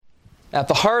At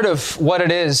the heart of what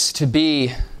it is to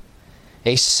be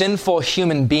a sinful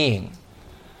human being,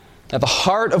 at the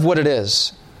heart of what it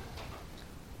is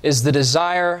the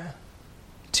desire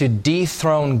to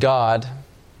dethrone God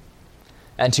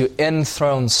and to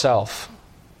enthrone self.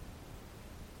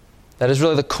 That is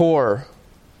really the core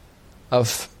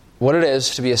of what it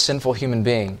is to be a sinful human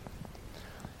being.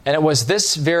 And it was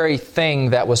this very thing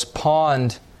that was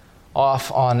pawned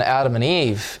off on Adam and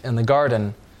Eve in the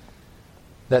garden,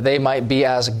 that they might be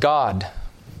as God,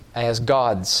 as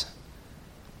gods.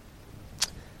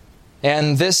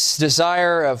 And this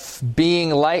desire of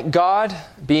being like God,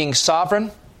 being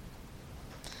sovereign,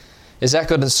 is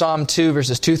echoed in Psalm 2,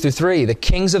 verses 2 through 3. The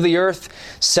kings of the earth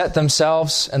set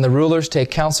themselves, and the rulers take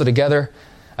counsel together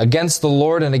against the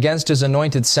Lord and against His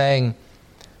anointed, saying,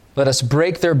 let us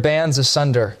break their bands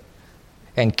asunder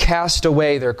and cast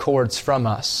away their cords from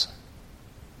us.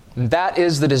 And that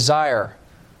is the desire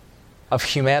of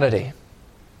humanity,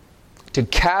 to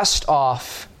cast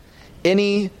off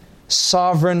any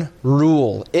sovereign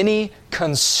rule, any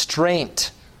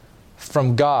constraint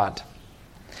from God,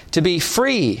 to be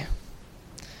free,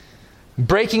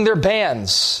 breaking their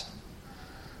bands,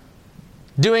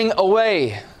 doing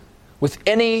away with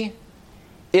any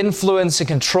influence and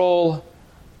control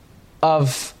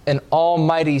of an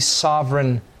almighty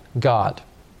sovereign God.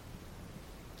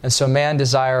 And so man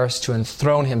desires to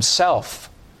enthrone himself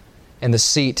in the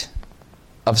seat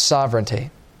of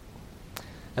sovereignty.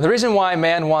 And the reason why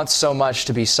man wants so much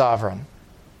to be sovereign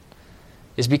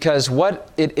is because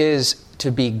what it is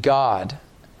to be God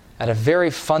at a very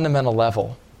fundamental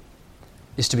level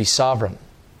is to be sovereign.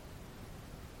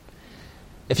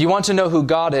 If you want to know who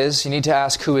God is, you need to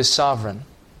ask who is sovereign.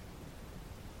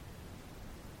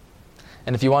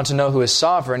 And if you want to know who is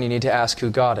sovereign, you need to ask who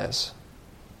God is.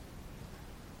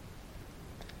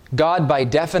 God, by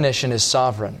definition, is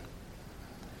sovereign.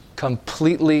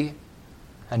 Completely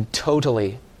and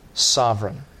totally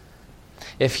sovereign.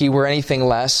 If He were anything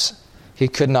less, He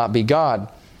could not be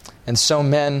God. And so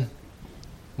men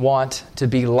want to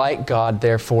be like God,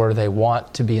 therefore they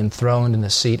want to be enthroned in the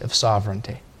seat of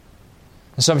sovereignty.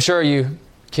 And so I'm sure you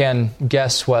can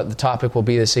guess what the topic will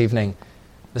be this evening: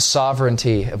 the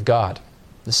sovereignty of God.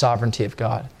 The sovereignty of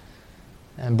God.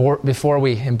 And before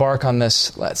we embark on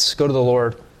this, let's go to the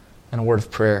Lord in a word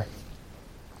of prayer.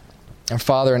 Our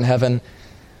Father in heaven,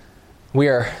 we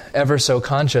are ever so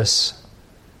conscious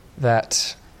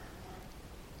that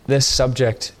this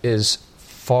subject is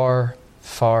far,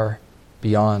 far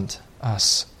beyond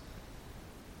us.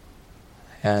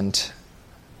 And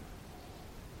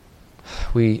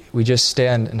we just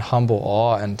stand in humble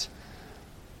awe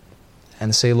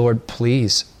and say, Lord,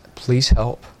 please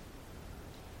help.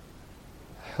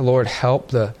 Lord, help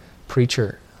the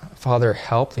preacher. Father,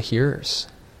 help the hearers.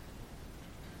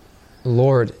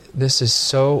 Lord, this is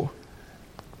so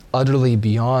utterly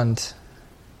beyond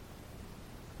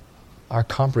our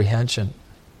comprehension.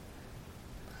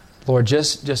 Lord,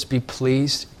 just be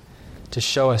pleased to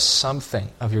show us something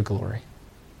of your glory.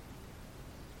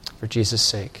 For Jesus'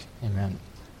 sake, amen.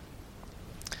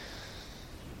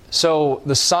 So,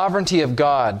 the sovereignty of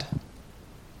God.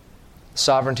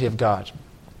 Sovereignty of God.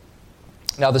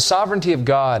 Now, the sovereignty of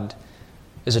God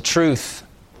is a truth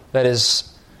that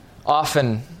is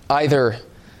often either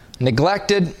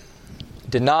neglected,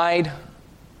 denied,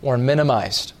 or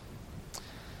minimized.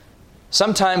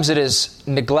 Sometimes it is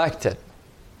neglected.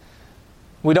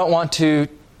 We don't want to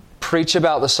preach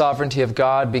about the sovereignty of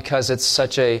God because it's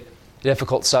such a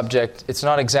difficult subject. It's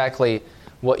not exactly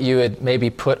what you would maybe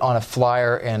put on a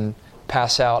flyer and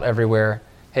pass out everywhere.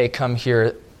 Hey, come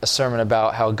hear a sermon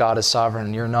about how God is sovereign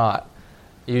and you're not.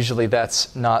 Usually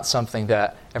that's not something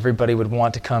that everybody would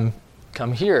want to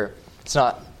come hear. It's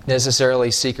not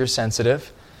necessarily seeker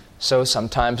sensitive, so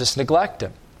sometimes it's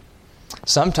neglected.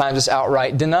 Sometimes it's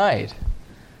outright denied.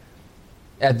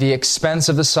 At the expense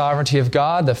of the sovereignty of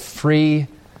God, the free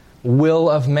will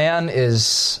of man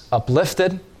is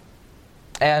uplifted,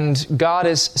 and God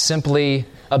is simply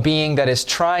a being that is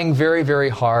trying very, very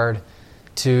hard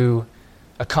to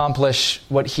accomplish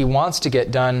what He wants to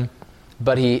get done,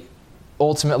 but He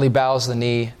ultimately bows the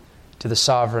knee to the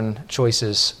sovereign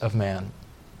choices of man.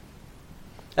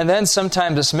 And then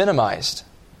sometimes it's minimized.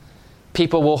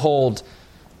 People will hold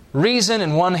reason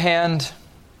in one hand,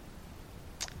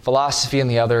 philosophy in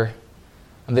the other,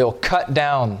 and they'll cut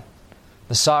down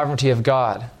the sovereignty of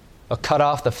God. They'll cut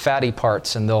off the fatty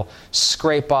parts and they'll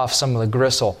scrape off some of the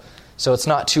gristle so it's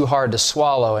not too hard to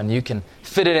swallow and you can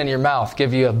fit it in your mouth,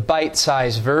 give you a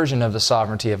bite-sized version of the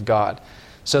sovereignty of God,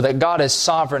 so that God is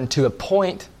sovereign to a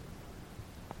point,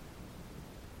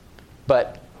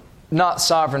 but not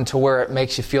sovereign to where it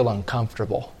makes you feel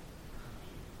uncomfortable.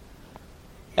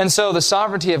 And so the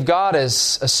sovereignty of God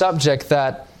is a subject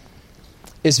that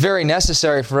is very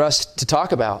necessary for us to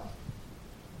talk about.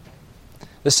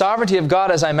 The sovereignty of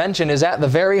God, as I mentioned, is at the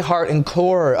very heart and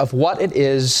core of what it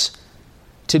is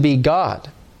to be God.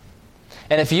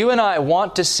 And if you and I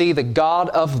want to see the God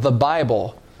of the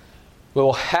Bible, we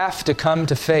will have to come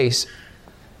to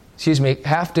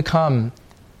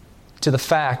the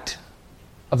fact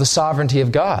of the sovereignty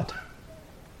of God.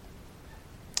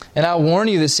 And I'll warn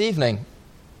you this evening,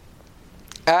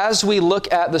 as we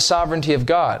look at the sovereignty of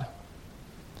God,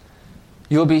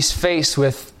 you'll be faced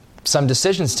with some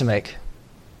decisions to make.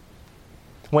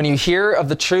 When you hear of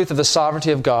the truth of the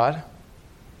sovereignty of God,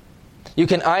 you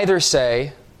can either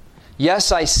say,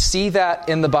 yes, I see that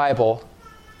in the Bible,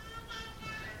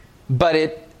 but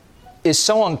it is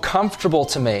so uncomfortable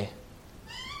to me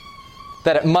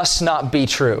that it must not be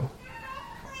true.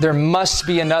 There must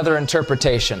be another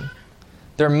interpretation.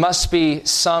 There must be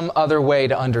some other way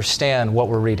to understand what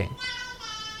we're reading.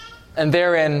 And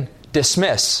therein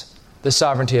dismiss the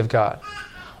sovereignty of God.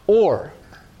 Or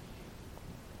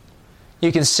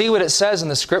you can see what it says in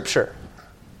the Scripture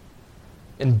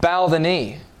and bow the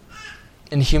knee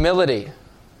in humility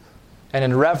and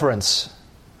in reverence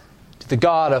to the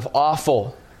God of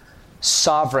awful,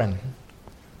 sovereign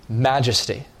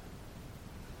majesty.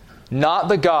 Not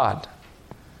the God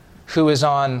who is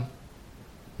on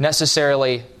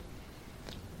necessarily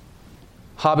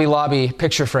Hobby Lobby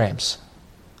picture frames.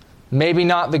 Maybe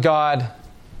not the God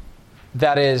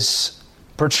that is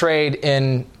portrayed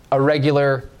in a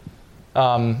regular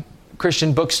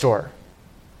Christian bookstore.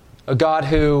 A God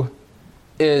who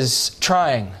is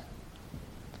trying.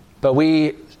 But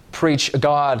we preach a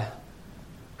God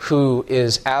who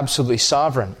is absolutely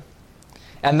sovereign.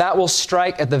 And that will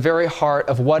strike at the very heart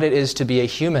of what it is to be a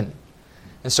human.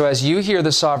 And so as you hear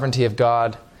the sovereignty of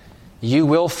God, you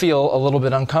will feel a little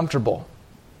bit uncomfortable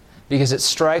because it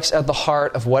strikes at the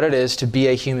heart of what it is to be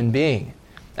a human being.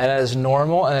 And it is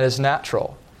normal and it is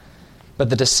natural. But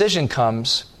the decision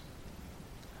comes,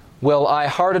 will I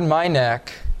harden my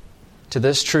neck to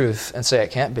this truth and say it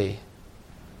can't be?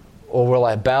 Or will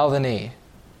I bow the knee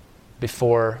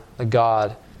before the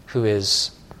God who is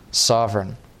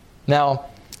sovereign? Now,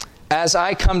 as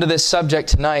I come to this subject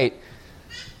tonight,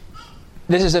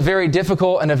 this is a very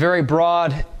difficult and a very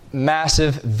broad,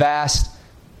 massive, vast,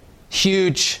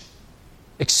 huge,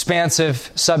 expansive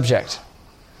subject.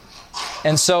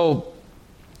 And so,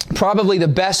 probably the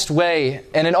best way,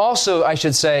 and it also, I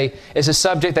should say, is a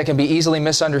subject that can be easily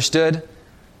misunderstood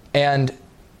and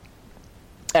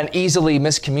easily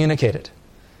miscommunicated.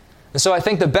 And so I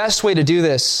think the best way to do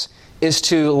this is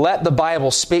to let the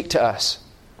Bible speak to us.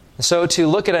 And so to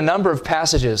look at a number of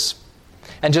passages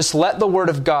and just let the Word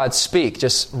of God speak.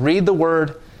 Just read the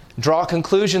Word, draw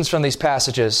conclusions from these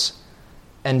passages,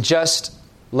 and just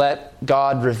let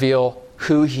God reveal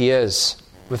who He is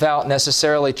without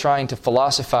necessarily trying to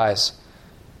philosophize.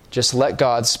 Just let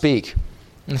God speak.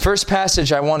 And the first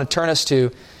passage I want to turn us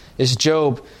to is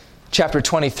Job chapter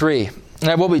 23. And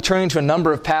I will be turning to a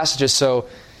number of passages, so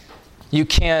you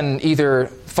can either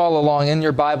follow along in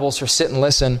your Bibles or sit and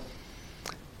listen.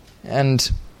 And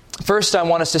first I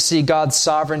want us to see God's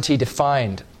sovereignty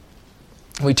defined.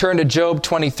 We turn to Job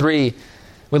 23.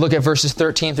 We look at verses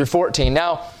 13 through 14.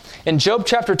 Now, in Job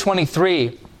chapter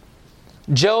 23,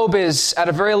 Job is at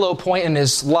a very low point in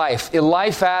his life.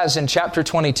 Eliphaz in chapter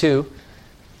 22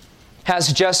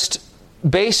 has just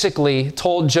basically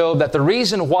told Job that the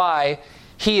reason why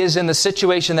he is in the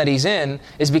situation that he's in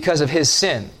is because of his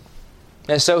sin.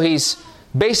 And so he's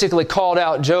basically called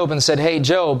out Job and said, hey,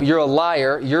 Job, you're a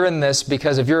liar. You're in this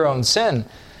because of your own sin.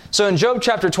 So in Job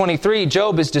chapter 23,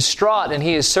 Job is distraught and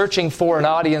he is searching for an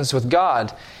audience with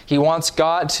God. He wants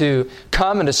God to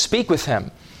come and to speak with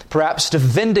him, perhaps to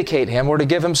vindicate him or to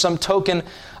give him some token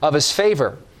of his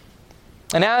favor.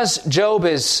 And as Job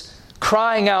is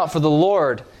crying out for the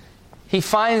Lord, he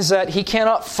finds that he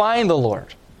cannot find the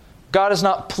Lord. God is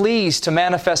not pleased to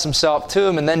manifest Himself to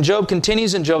him. And then Job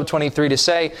continues in Job 23 to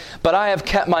say, but I have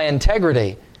kept my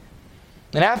integrity.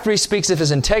 And after he speaks of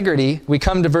his integrity, we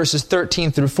come to verses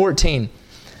 13 through 14,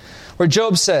 where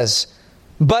Job says,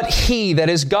 but He, that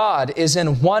is God, is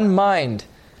in one mind,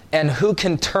 and who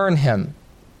can turn Him?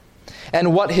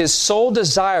 And what His soul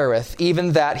desireth,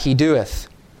 even that He doeth.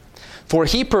 For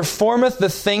He performeth the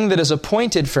thing that is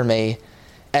appointed for me,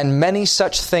 and many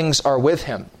such things are with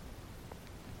Him.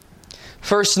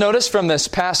 First, notice from this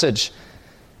passage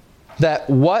that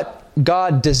what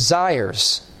God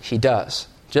desires, He does.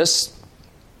 Just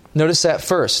notice that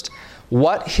first.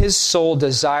 What His soul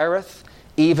desireth,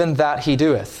 even that He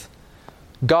doeth.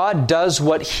 God does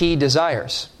what He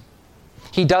desires.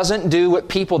 He doesn't do what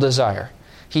people desire.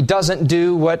 He doesn't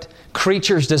do what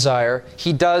creatures desire.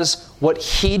 He does what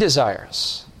He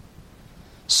desires.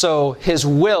 So His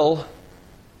will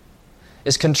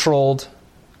is controlled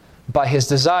by His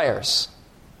desires.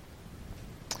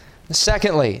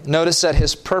 Secondly, notice that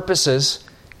His purposes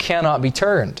cannot be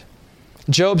turned.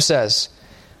 Job says,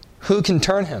 "Who can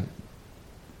turn Him?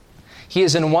 He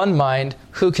is in one mind,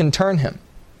 who can turn Him?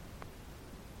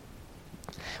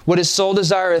 What His soul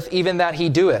desireth, even that He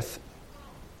doeth."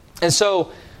 And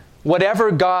so,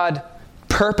 whatever God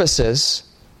purposes,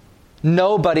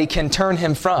 nobody can turn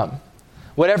Him from.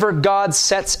 Whatever God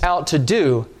sets out to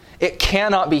do, it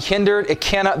cannot be hindered, it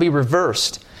cannot be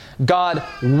reversed. God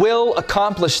will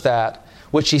accomplish that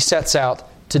which He sets out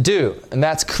to do. And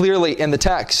that's clearly in the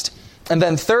text. And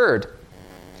then third,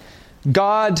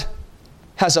 God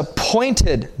has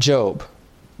appointed Job.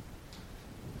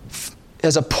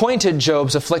 Has appointed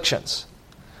Job's afflictions.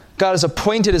 God has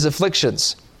appointed his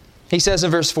afflictions. He says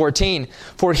in verse 14,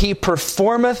 "For He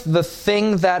performeth the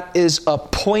thing that is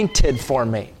appointed for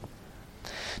me."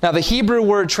 Now, the Hebrew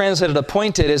word translated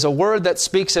appointed is a word that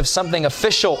speaks of something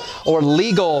official or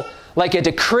legal, like a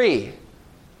decree.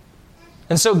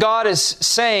 And so God is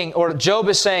saying, or Job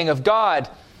is saying of God,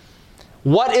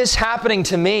 what is happening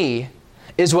to me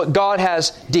is what God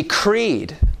has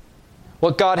decreed,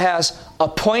 what God has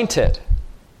appointed.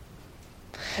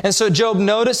 And so Job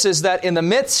notices that in the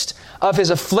midst of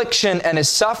his affliction and his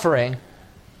suffering,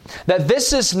 that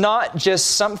this is not just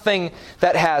something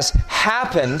that has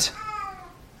happened,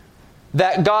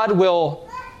 that God will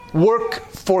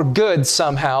work for good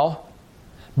somehow,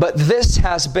 but this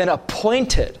has been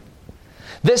appointed.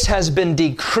 This has been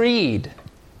decreed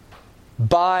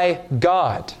by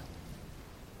God.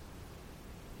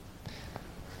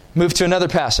 Move to another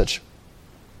passage.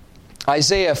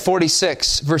 Isaiah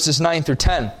 46, verses 9 through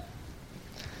 10.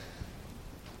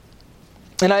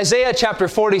 In Isaiah chapter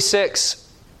 46,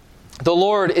 the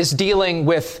Lord is dealing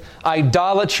with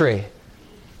idolatry.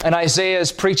 And Isaiah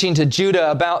is preaching to Judah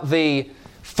about the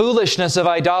foolishness of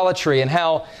idolatry and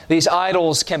how these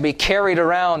idols can be carried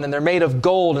around and they're made of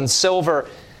gold and silver.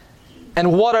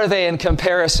 And what are they in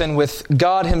comparison with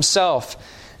God Himself?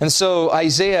 And so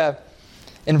Isaiah,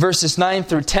 in verses 9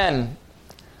 through 10,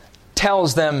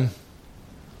 tells them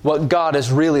what God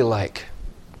is really like.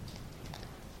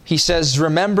 He says,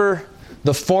 "Remember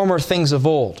the former things of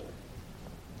old,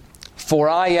 for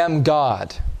I am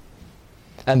God,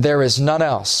 and there is none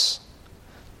else.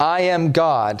 I am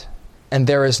God, and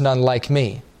there is none like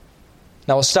me."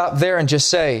 Now we'll stop there and just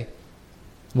say,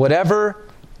 whatever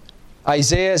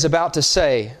Isaiah is about to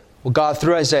say, well, God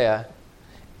through Isaiah,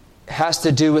 has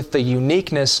to do with the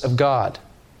uniqueness of God.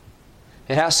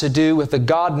 It has to do with the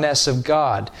Godness of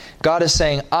God. God is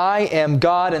saying, I am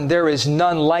God and there is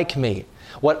none like me.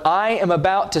 What I am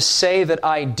about to say that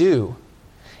I do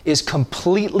is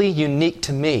completely unique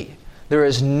to me. There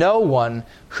is no one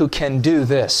who can do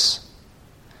this.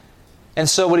 And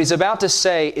so what He's about to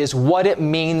say is what it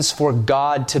means for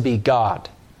God to be God.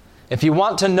 If you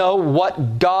want to know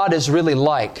what God is really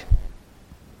like,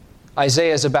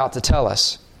 Isaiah is about to tell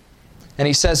us. And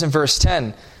he says in verse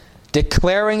 10,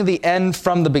 "Declaring the end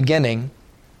from the beginning,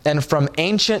 and from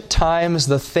ancient times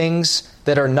the things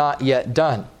that are not yet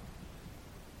done."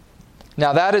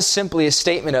 Now that is simply a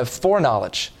statement of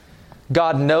foreknowledge.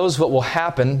 God knows what will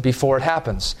happen before it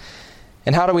happens.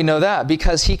 And how do we know that?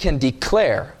 Because He can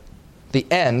declare the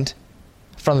end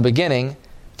from the beginning,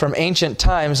 from ancient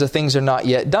times the things are not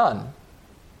yet done.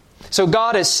 So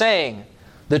God is saying,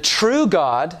 the true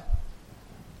God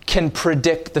can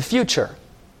predict the future.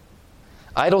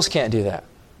 Idols can't do that.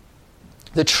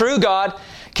 The true God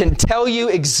can tell you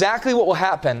exactly what will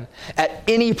happen at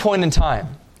any point in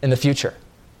time in the future.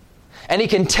 And He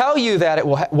can tell you that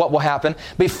what will happen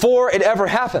before it ever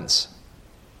happens.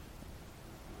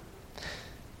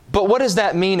 But what does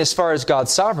that mean as far as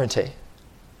God's sovereignty?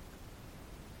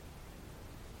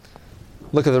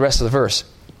 Look at the rest of the verse.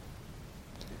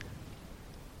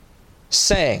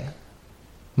 Saying,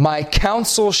 "My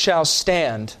counsel shall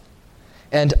stand,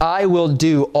 and I will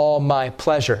do all my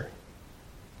pleasure."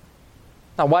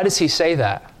 Now, why does He say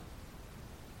that?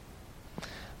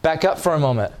 Back up for a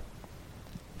moment.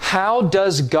 How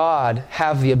does God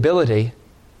have the ability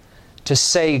to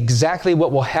say exactly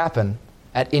what will happen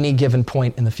at any given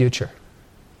point in the future?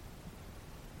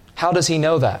 How does He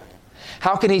know that?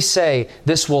 How can He say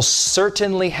this will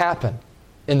certainly happen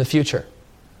in the future?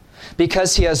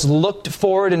 Because He has looked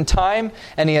forward in time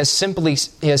and He has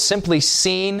simply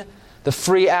seen the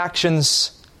free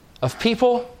actions of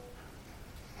people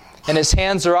and His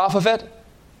hands are off of it.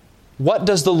 What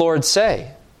does the Lord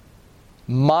say?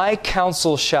 "My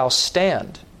counsel shall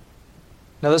stand."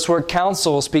 Now this word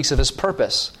counsel speaks of His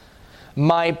purpose.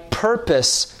 My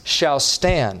purpose shall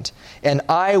stand, and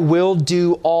I will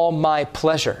do all my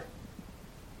pleasure.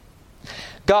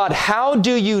 God, how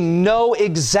do you know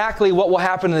exactly what will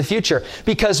happen in the future?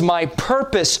 Because my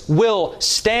purpose will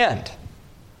stand.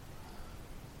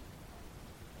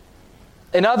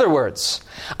 In other words,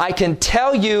 I can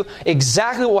tell you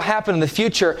exactly what will happen in the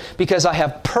future because I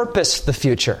have purposed the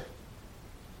future.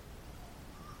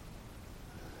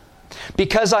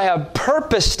 Because I have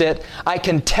purposed it, I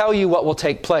can tell you what will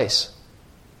take place.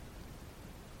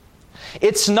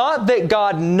 It's not that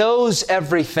God knows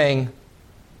everything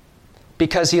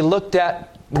because He looked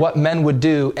at what men would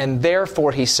do and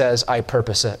therefore He says, I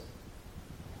purpose it.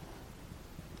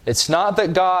 It's not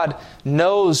that God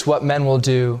knows what men will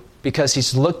do because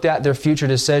He's looked at their future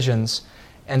decisions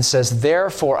and says,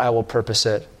 therefore I will purpose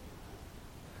it.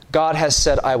 God has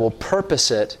said, I will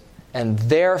purpose it, and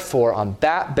therefore on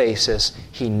that basis,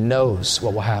 He knows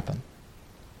what will happen.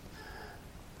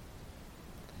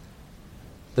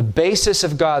 The basis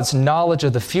of God's knowledge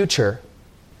of the future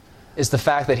is the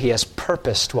fact that He has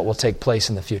purposed what will take place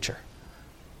in the future.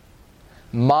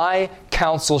 My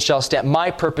counsel shall stand.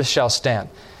 My purpose shall stand.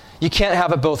 You can't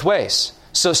have it both ways.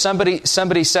 So somebody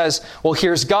says, well,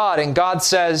 here's God, and God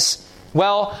says,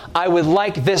 well, I would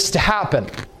like this to happen.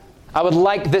 I would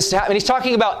like this to happen. And He's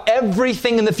talking about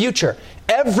everything in the future.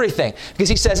 Everything. Because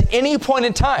He says, any point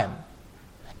in time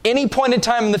in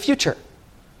the future.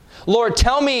 Lord,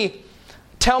 tell me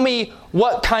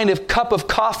what kind of cup of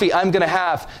coffee I'm going to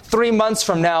have 3 months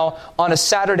from now on a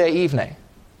Saturday evening.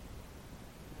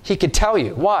 He could tell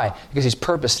you. Why? Because He's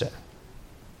purposed it.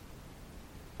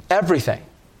 Everything.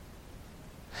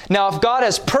 Now, if God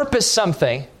has purposed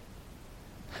something,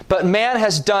 but man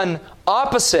has done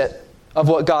opposite of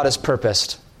what God has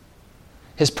purposed,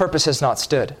 His purpose has not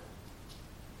stood.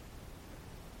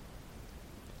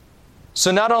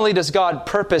 So not only does God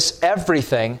purpose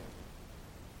everything,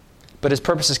 but His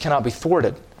purposes cannot be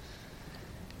thwarted.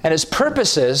 And His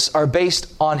purposes are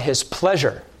based on His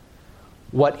pleasure,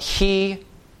 what He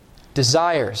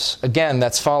desires. Again,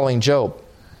 that's following Job.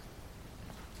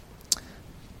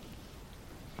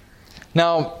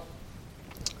 Now,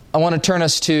 I want to turn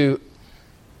us to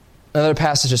another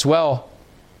passage as well.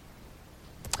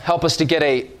 Help us to get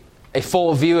a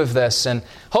full view of this. And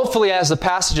hopefully as the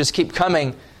passages keep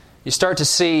coming, you start to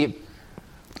see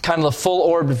kind of the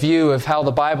full-orbed view of how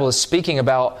the Bible is speaking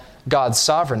about God's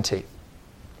sovereignty.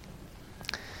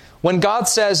 When God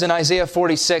says in Isaiah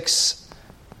 46,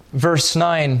 verse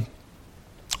 9,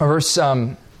 or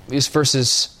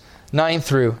verses 9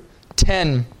 through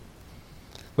 10,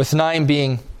 with 9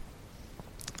 being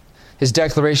His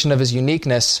declaration of His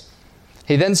uniqueness,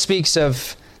 He then speaks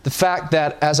of the fact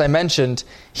that, as I mentioned,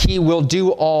 He will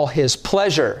do all His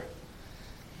pleasure.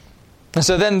 And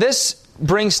so then this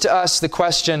brings to us the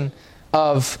question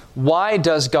of why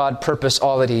does God purpose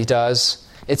all that He does?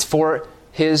 It's for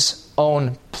His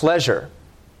own pleasure.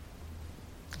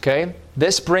 Okay?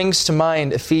 This brings to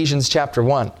mind Ephesians chapter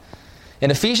 1. In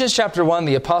Ephesians chapter 1,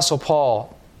 the Apostle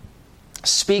Paul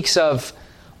speaks of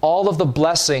all of the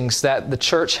blessings that the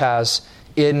church has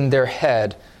in their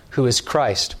head, who is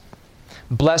Christ.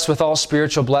 Blessed with all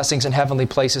spiritual blessings in heavenly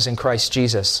places in Christ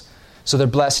Jesus. So they're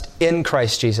blessed in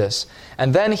Christ Jesus.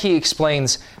 And then he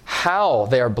explains how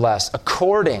they are blessed,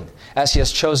 according as He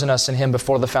has chosen us in Him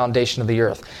before the foundation of the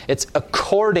earth. It's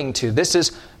according to. This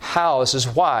is how, this is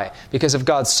why. Because of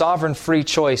God's sovereign free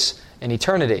choice in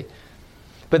eternity.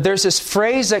 But there's this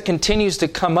phrase that continues to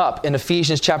come up in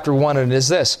Ephesians chapter 1, and it is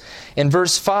this. In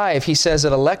verse 5, he says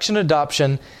that election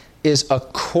adoption is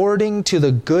according to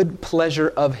the good pleasure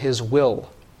of His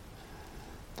will.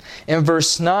 In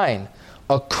verse 9,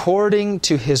 according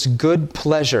to His good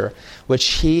pleasure, which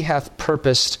He hath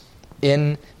purposed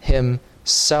in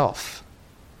Himself.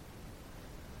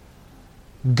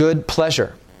 Good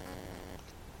pleasure.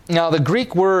 Now, the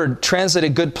Greek word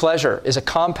translated good pleasure is a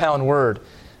compound word,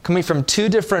 coming from two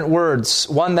different words,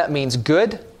 one that means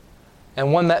good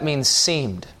and one that means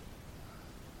seemed.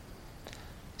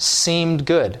 Seemed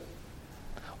good.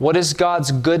 What is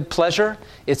God's good pleasure?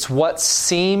 It's what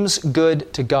seems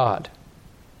good to God.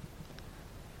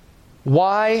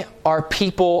 Why are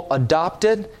people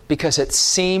adopted? Because it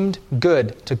seemed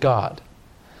good to God.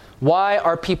 Why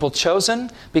are people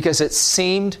chosen? Because it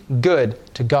seemed good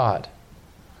to God.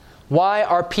 Why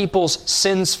are people's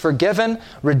sins forgiven?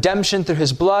 Redemption through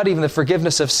His blood, even the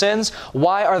forgiveness of sins.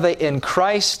 Why are they in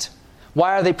Christ?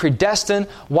 Why are they predestined?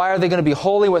 Why are they going to be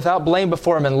holy without blame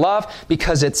before Him in love?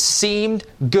 Because it seemed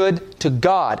good to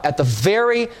God. At the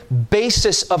very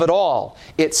basis of it all,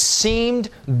 it seemed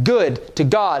good to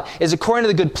God. Is according to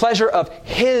the good pleasure of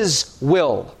His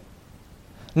will,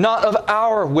 not of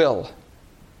our will.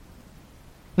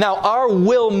 Now, our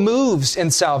will moves in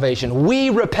salvation. We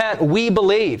repent, we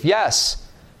believe, yes.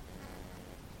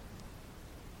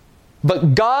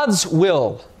 But God's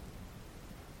will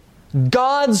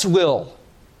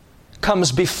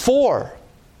comes before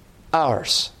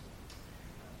ours.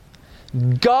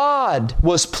 God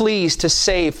was pleased to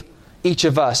save each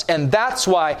of us, and that's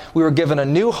why we were given a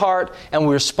new heart and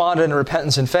we responded in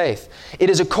repentance and faith. It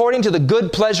is according to the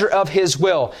good pleasure of His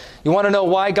will. You want to know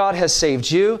why God has saved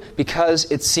you?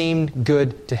 Because it seemed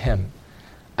good to Him.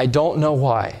 I don't know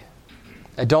why.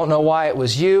 I don't know why it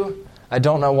was you. I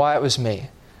don't know why it was me.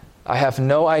 I have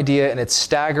no idea, and it's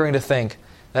staggering to think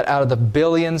that out of the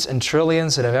billions and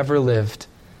trillions that have ever lived,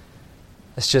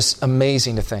 it's just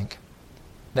amazing to think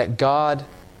that God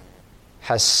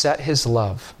has set His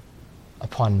love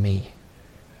upon me.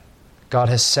 God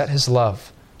has set His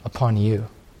love upon you.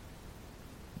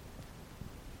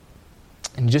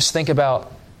 And just think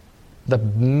about the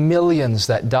millions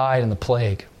that died in the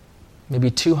plague. Maybe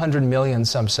 200 million,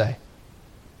 some say.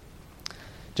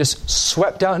 Just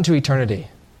swept out into eternity.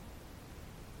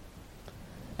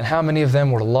 And how many of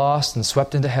them were lost and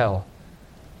swept into hell?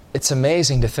 It's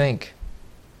amazing to think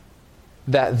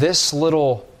that this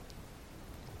little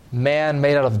man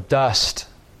made out of dust,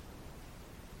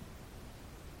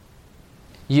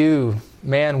 you,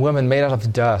 man, woman made out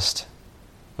of dust,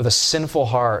 with a sinful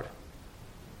heart,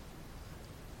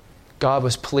 God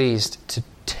was pleased to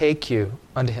take you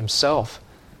unto Himself,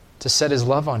 to set His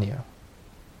love on you.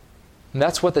 And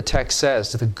that's what the text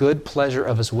says, to the good pleasure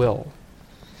of His will.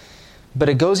 But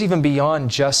it goes even beyond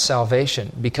just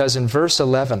salvation, because in verse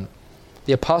 11,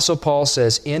 the Apostle Paul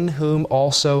says, "In whom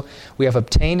also we have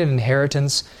obtained an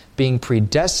inheritance, being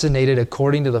predestinated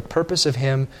according to the purpose of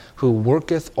Him who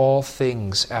worketh all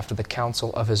things after the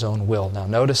counsel of His own will." Now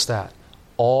notice that.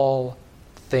 All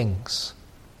things.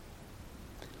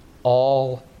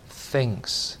 All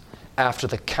things after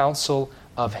the counsel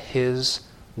of His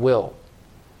will.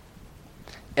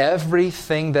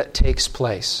 Everything that takes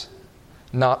place,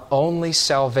 not only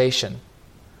salvation,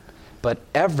 but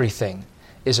everything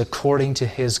is according to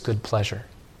His good pleasure.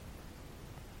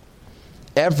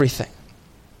 Everything.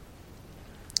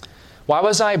 Why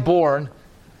was I born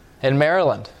in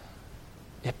Maryland?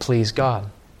 It pleased God.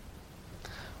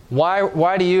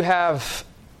 Why do you have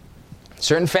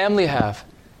certain family you have?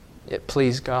 It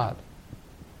pleased God.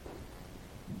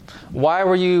 Why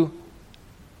were you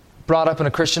brought up in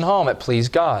a Christian home? It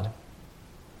pleased God.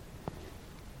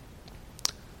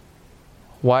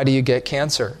 Why do you get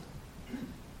cancer?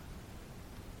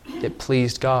 It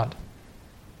pleased God.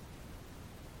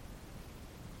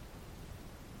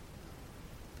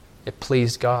 It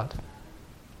pleased God.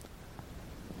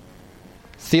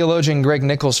 Theologian Greg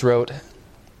Nichols wrote,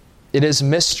 "It is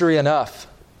mystery enough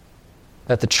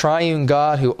that the triune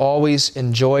God who always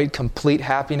enjoyed complete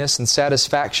happiness and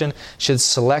satisfaction should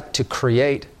select to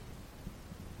create.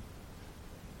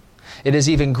 It is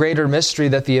even greater mystery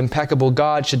that the impeccable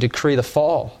God should decree the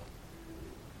fall.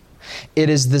 It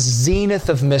is the zenith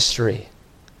of mystery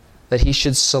that He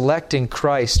should select in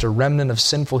Christ a remnant of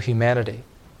sinful humanity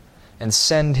and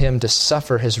send Him to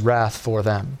suffer His wrath for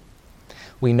them.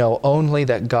 We know only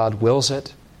that God wills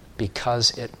it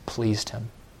because it pleased Him."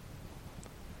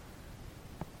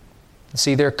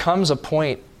 See, there comes a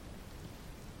point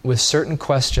with certain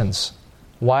questions.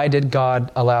 Why did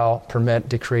God allow, permit,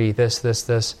 decree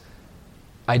this?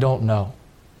 I don't know.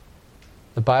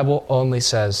 The Bible only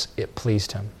says it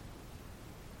pleased Him.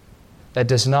 That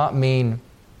does not mean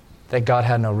that God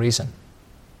had no reason.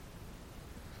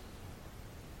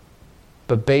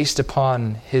 But based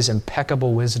upon His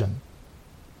impeccable wisdom,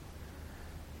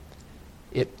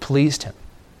 it pleased Him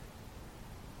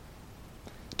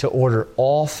to order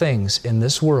all things in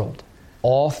this world,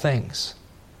 all things,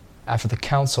 after the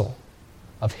counsel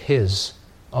of His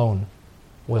own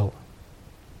will.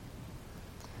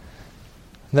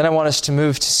 Then I want us to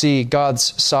move to see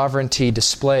God's sovereignty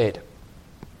displayed.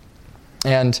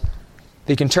 And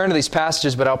you can turn to these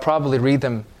passages, but I'll probably read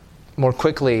them more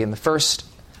quickly. In the first,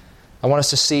 I want us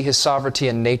to see His sovereignty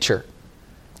in nature.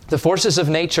 The forces of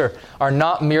nature are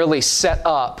not merely set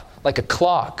up like a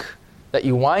clock that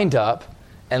you wind up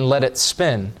and let it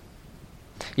spin.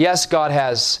 Yes, God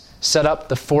has set up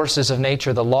the forces of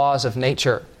nature, the laws of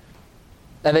nature,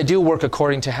 and they do work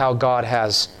according to how God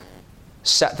has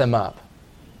set them up.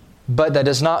 But that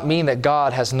does not mean that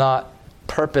God has not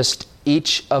purposed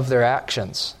each of their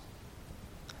actions.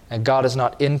 And God is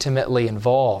not intimately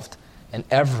involved in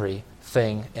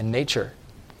everything in nature.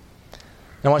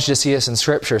 And I want you to see this in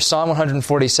Scripture. Psalm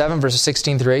 147, verses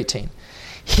 16 through 18.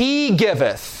 He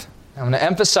giveth, I'm going to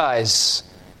emphasize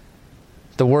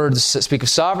the words that speak of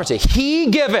sovereignty.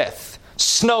 He giveth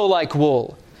snow like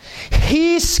wool.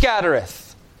 He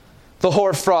scattereth the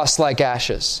hoarfrost like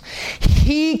ashes.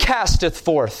 He casteth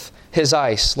forth his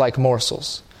ice like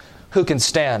morsels. Who can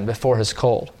stand before his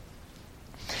cold?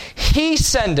 He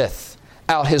sendeth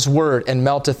out his word and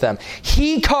melteth them.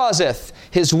 He causeth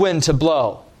his wind to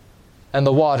blow, and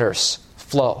the waters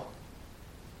flow.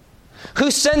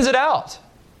 Who sends it out?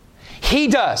 He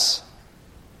does.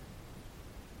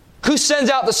 Who sends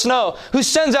out the snow? Who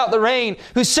sends out the rain?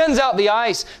 Who sends out the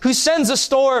ice? Who sends the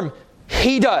storm?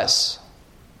 He does.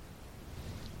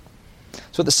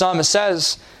 That's what the psalmist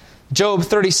says. Job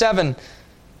 37,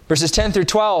 verses 10 through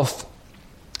 12.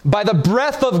 By the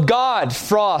breath of God,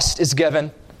 frost is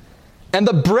given, and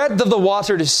the breadth of the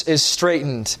water is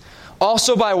straitened.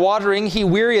 Also by watering, he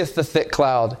wearieth the thick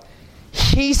cloud.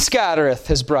 He scattereth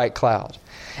his bright cloud,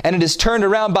 and it is turned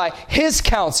around by his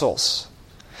counsels,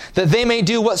 that they may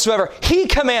do whatsoever he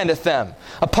commandeth them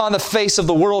upon the face of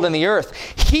the world and the earth.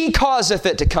 He causeth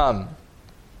it to come,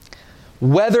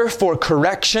 whether for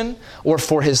correction, or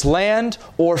for his land,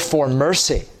 or for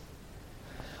mercy.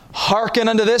 Hearken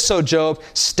unto this, O Job,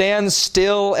 stand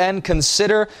still and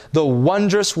consider the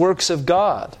wondrous works of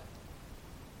God.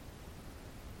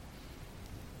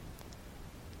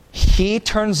 He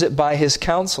turns it by his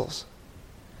counsels.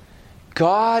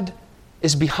 God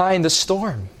is behind the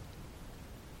storm.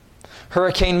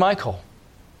 Hurricane Michael,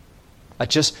 that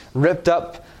just ripped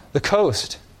up the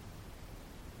coast.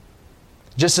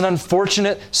 Just an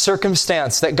unfortunate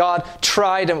circumstance that God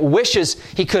tried and wishes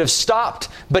he could have stopped,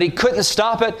 but he couldn't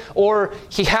stop it, or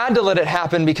he had to let it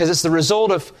happen because it's the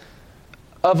result of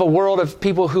a world of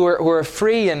people who are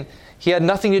free, and he had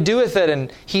nothing to do with it,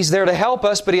 and he's there to help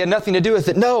us, but he had nothing to do with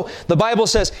it. No, the Bible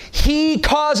says, he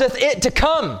causeth it to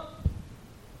come.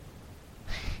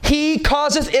 He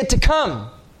causeth it to come,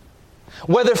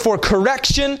 whether for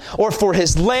correction, or for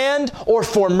his land, or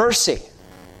for mercy.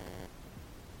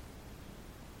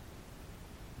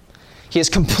 He is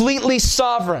completely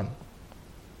sovereign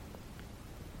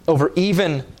over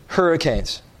even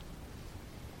hurricanes.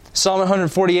 Psalm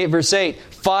 148, verse 8,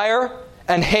 fire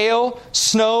and hail,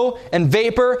 snow and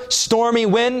vapor, stormy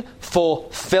wind,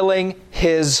 fulfilling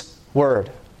his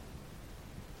word.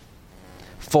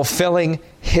 Fulfilling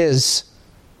his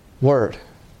word.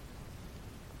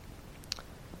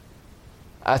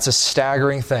 That's a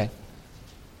staggering thing.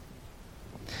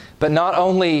 But not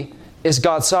only is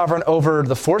God sovereign over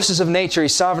the forces of nature,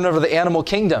 he's sovereign over the animal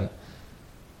kingdom.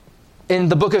 In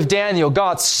the book of Daniel,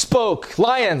 God spoke,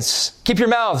 lions, keep your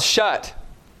mouths shut.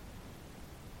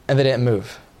 And they didn't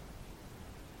move.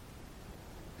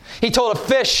 He told a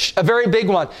fish, a very big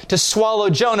one, to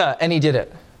swallow Jonah, and he did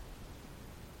it.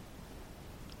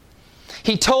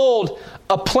 He told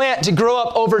a plant to grow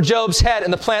up over Job's head,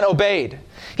 and the plant obeyed.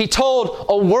 He told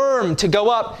a worm to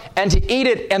go up and to eat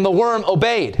it, and the worm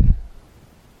obeyed.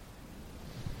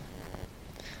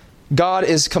 God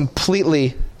is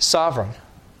completely sovereign.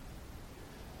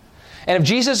 And if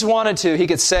Jesus wanted to, he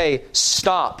could say,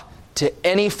 stop to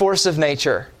any force of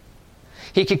nature.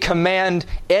 He could command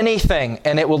anything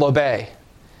and it will obey.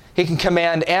 He can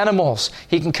command animals.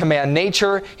 He can command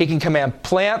nature. He can command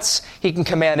plants. He can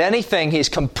command anything. He's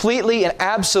completely and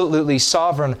absolutely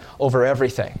sovereign over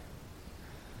everything.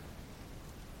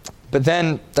 But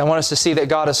then I want us to see that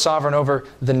God is sovereign over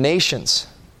the nations.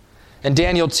 In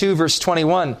Daniel 2, verse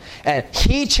 21, and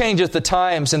he changeth the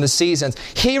times and the seasons.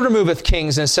 He removeth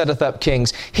kings and setteth up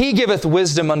kings. He giveth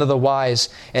wisdom unto the wise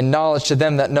and knowledge to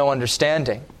them that know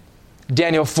understanding.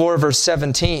 Daniel 4, verse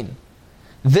 17.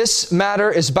 This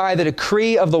matter is by the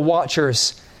decree of the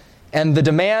watchers and the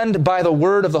demand by the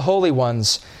word of the holy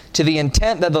ones, to the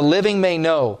intent that the living may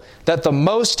know that the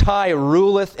Most High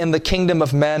ruleth in the kingdom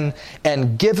of men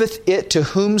and giveth it to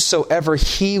whomsoever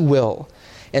he will,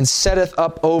 and setteth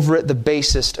up over it the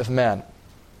basest of men.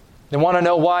 You want to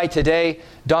know why today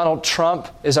Donald Trump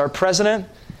is our president?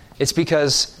 It's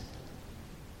because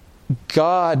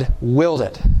God willed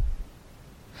it.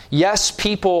 Yes,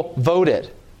 people voted.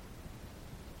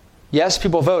 Yes,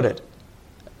 people voted.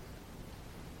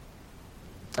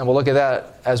 And we'll look at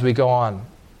that as we go on,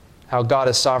 how God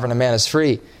is sovereign and man is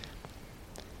free.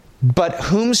 But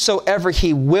whomsoever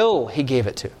he will, he gave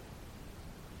it to.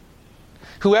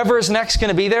 Whoever is next going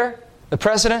to be there, the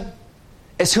president,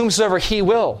 is whomsoever he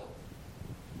will.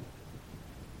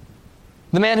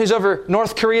 The man who's over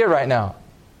North Korea right now,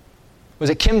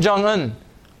 was it Kim Jong-un?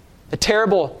 a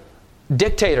terrible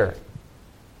dictator,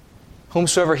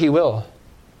 whomsoever he will.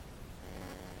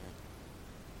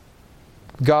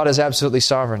 God is absolutely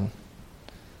sovereign.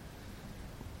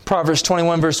 Proverbs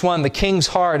 21 verse 1, the king's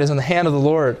heart is in the hand of the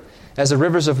Lord. As the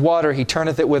rivers of water, he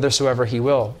turneth it whithersoever he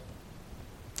will.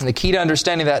 And the key to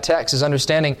understanding that text is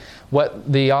understanding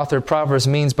what the author of Proverbs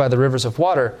means by the rivers of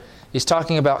water. He's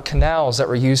talking about canals that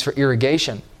were used for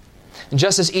irrigation. And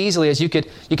just as easily as you could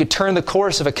turn the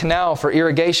course of a canal for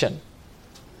irrigation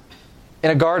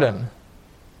in a garden,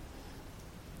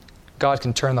 God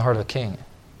can turn the heart of a king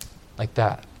like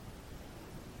that.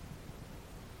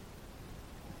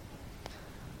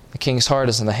 The king's heart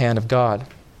is in the hand of God.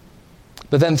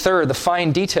 But then third, the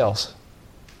fine details.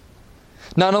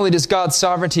 Not only does God's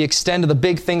sovereignty extend to the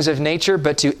big things of nature,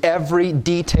 but to every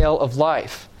detail of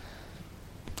life.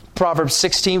 Proverbs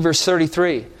 16 verse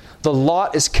 33, the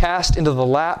lot is cast into the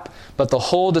lap, but the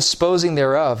whole disposing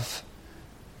thereof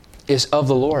is of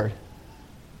the Lord.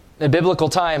 In biblical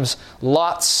times,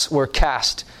 lots were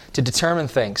cast to determine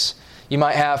things. You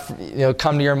might have,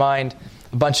 come to your mind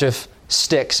a bunch of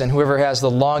sticks, and whoever has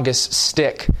the longest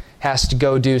stick has to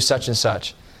go do such and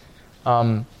such.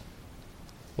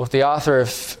 What the author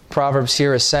of Proverbs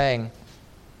here is saying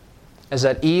is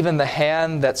that even the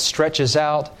hand that stretches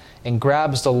out and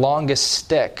grabs the longest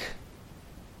stick,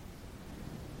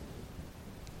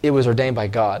 it was ordained by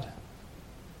God.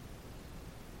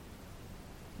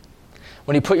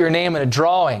 When you put your name in a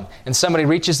drawing and somebody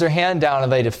reaches their hand down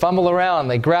and they fumble around,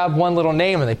 they grab one little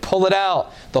name and they pull it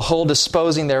out, the whole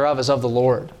disposing thereof is of the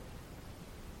Lord.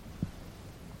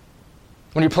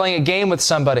 When you're playing a game with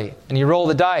somebody and you roll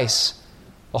the dice,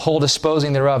 the whole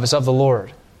disposing thereof is of the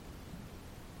Lord.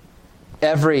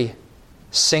 Every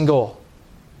single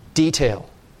detail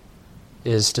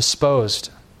is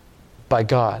disposed by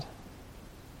God.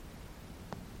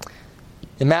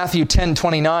 In Matthew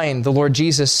 10:29, the Lord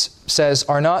Jesus says,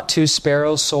 "Are not 2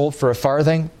 sparrows sold for a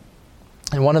farthing?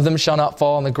 And one of them shall not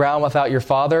fall on the ground without your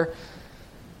Father?"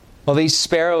 Well, these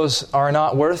sparrows are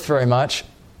not worth very much.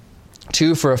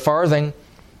 2 for a farthing.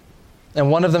 And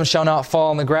one of them shall not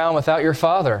fall on the ground without your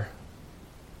Father.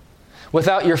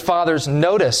 Without your Father's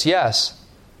notice, yes.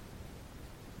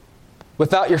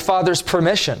 Without your Father's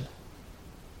permission.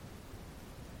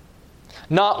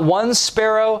 Not one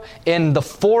sparrow in the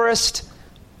forest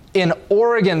in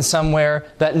Oregon somewhere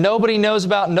that nobody knows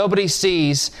about, nobody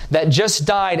sees, that just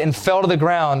died and fell to the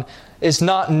ground is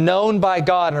not known by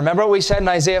God. And remember what we said in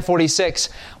Isaiah 46.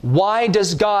 Why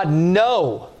does God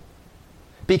know?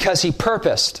 Because He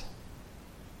purposed.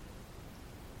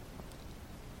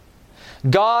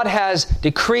 God has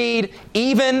decreed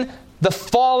even the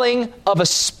falling of a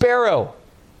sparrow.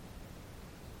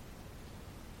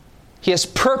 He has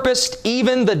purposed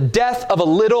even the death of a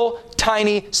little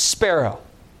tiny sparrow.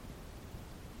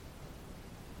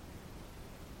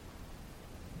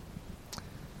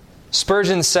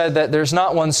 Spurgeon said that there's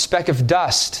not one speck of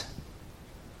dust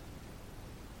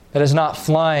that is not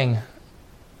flying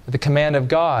at the command of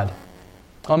God.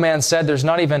 One man said there's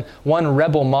not even one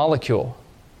rebel molecule.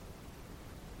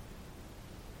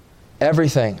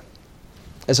 Everything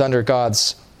is under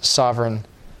God's sovereign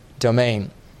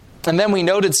domain. And then we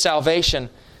noted salvation,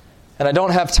 and I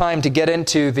don't have time to get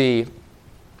into the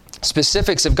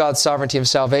specifics of God's sovereignty of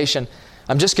salvation.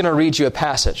 I'm just going to read you a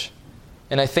passage,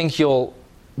 and I think you'll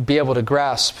be able to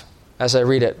grasp as I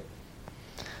read it.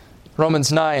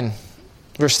 Romans 9,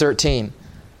 verse 13.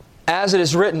 As it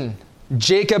is written,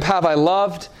 Jacob have I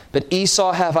loved, but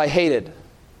Esau have I hated.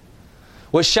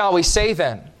 What shall we say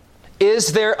then?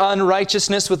 Is there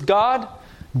unrighteousness with God?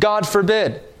 God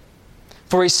forbid.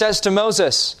 For He says to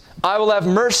Moses, I will have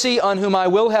mercy on whom I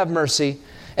will have mercy,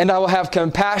 and I will have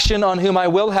compassion on whom I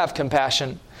will have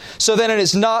compassion. So then it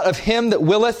is not of him that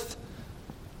willeth,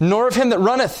 nor of him that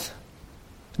runneth,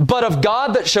 but of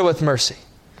God that showeth mercy.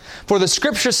 For the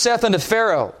Scripture saith unto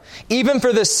Pharaoh, even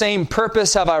for this same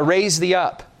purpose have I raised thee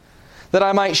up, that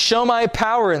I might show my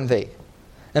power in thee,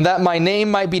 and that my name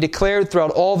might be declared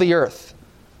throughout all the earth.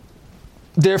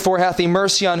 Therefore hath He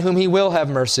mercy on whom He will have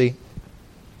mercy,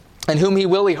 and whom He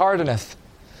will He hardeneth.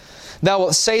 Thou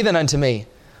wilt say then unto me,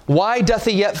 why doth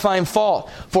He yet find fault?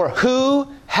 For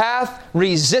who hath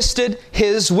resisted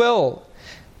His will?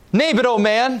 Nay, but, O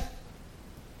man,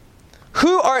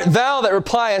 who art thou that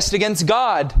repliest against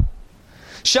God?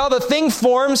 Shall the thing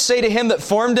formed say to him that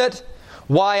formed it,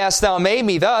 why hast thou made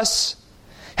me thus?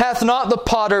 Hath not the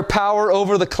potter power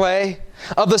over the clay,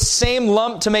 of the same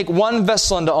lump to make one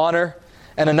vessel unto honor,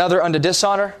 and another unto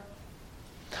dishonor?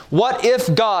 What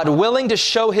if God, willing to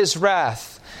show His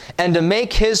wrath, and to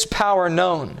make His power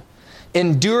known,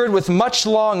 endured with much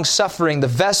long suffering the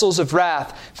vessels of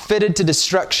wrath fitted to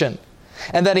destruction,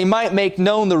 and that he might make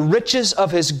known the riches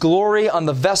of his glory on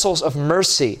the vessels of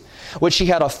mercy, which he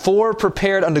had afore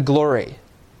prepared unto glory.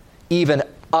 Even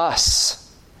us.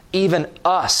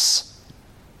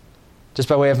 Just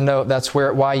by way of note, that's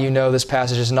why you know this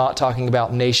passage is not talking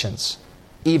about nations.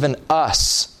 Even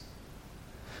us,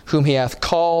 whom he hath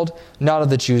called, not of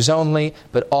the Jews only,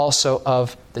 but also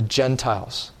of the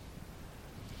Gentiles.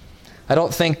 I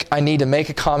don't think I need to make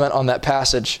a comment on that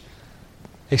passage,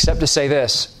 except to say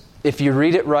this. If you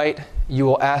read it right, you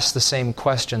will ask the same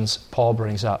questions Paul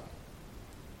brings up.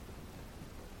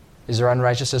 Is there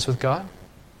unrighteousness with God?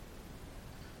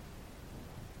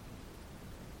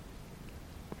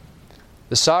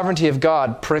 The sovereignty of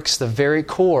God pricks the very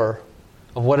core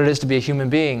of what it is to be a human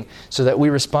being, so that we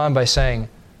respond by saying,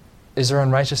 is there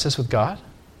unrighteousness with God?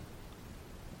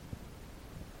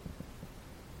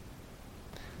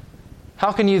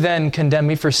 How can you then condemn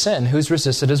me for sin? Who's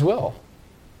resisted his will?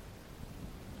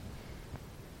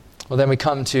 Well, then we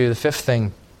come to the fifth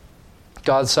thing,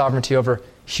 God's sovereignty over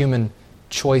human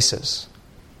choices.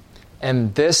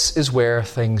 And this is where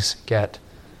things get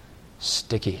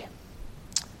sticky.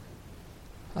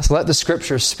 So let the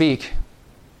Scriptures speak,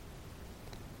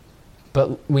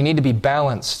 but we need to be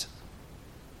balanced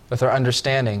with our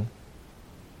understanding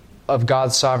of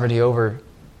God's sovereignty over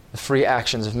the free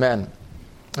actions of men.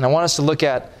 And I want us to look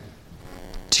at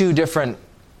two different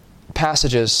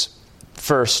passages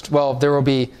first. Well, there will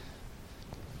be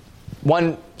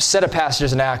one set of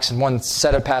passages in Acts and one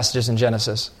set of passages in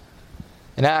Genesis.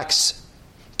 In Acts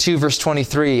 2, verse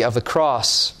 23, of the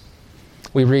cross,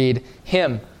 we read,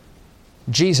 Him,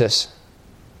 Jesus,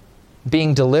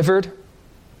 being delivered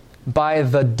by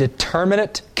the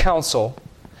determinate counsel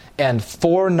and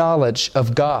foreknowledge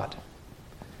of God.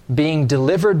 Being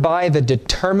delivered by the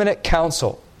determinate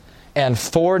counsel and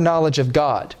foreknowledge of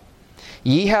God,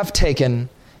 ye have taken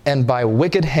and by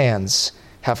wicked hands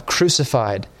have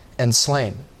crucified and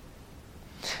slain.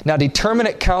 Now,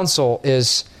 determinate counsel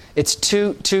it's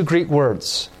two Greek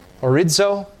words.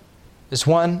 Orizo is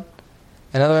one,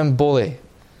 another one, bole.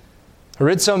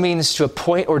 Orizo means to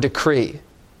appoint or decree.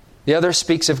 The other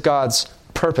speaks of God's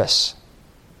purpose.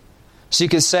 So you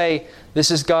could say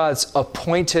this is God's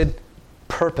appointed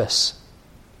purpose.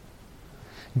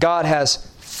 God has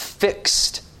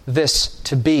fixed this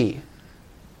to be.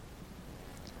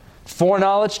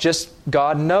 Foreknowledge, just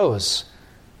God knows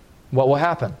what will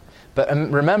happen. But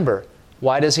remember,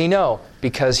 why does He know?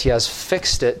 Because He has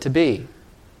fixed it to be,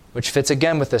 which fits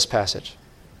again with this passage.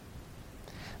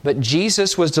 But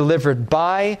Jesus was delivered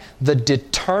by the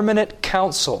determinate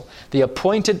counsel, the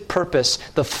appointed purpose,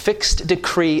 the fixed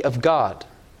decree of God.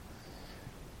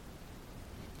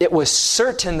 It was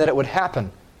certain that it would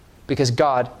happen because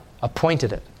God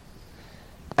appointed it.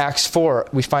 Acts 4,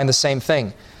 we find the same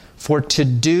thing. For to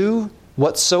do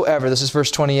whatsoever, this is verse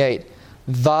 28,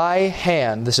 thy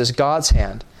hand, this is God's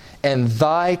hand, and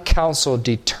thy counsel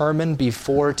determined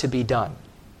before to be done.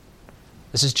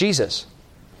 This is Jesus.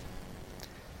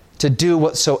 To do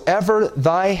whatsoever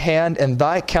thy hand and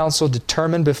thy counsel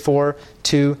determined before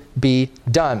to be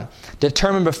done.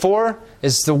 Determined before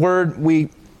is the word we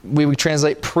would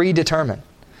translate predetermined.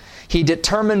 He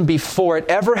determined before it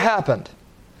ever happened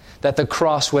that the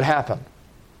cross would happen.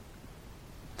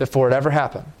 Before it ever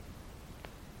happened.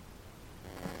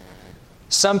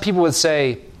 Some people would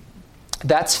say,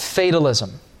 that's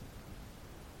fatalism.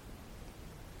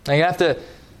 Now you have to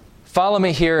follow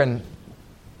me here, and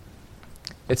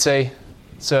it's a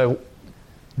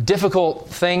difficult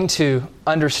thing to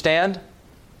understand.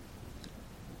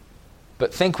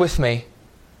 But think with me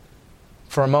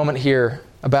for a moment here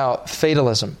about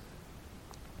fatalism.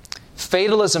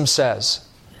 Fatalism says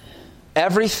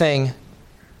everything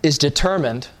is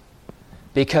determined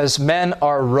because men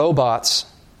are robots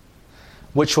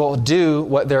which will do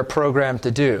what they're programmed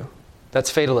to do. That's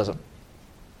fatalism.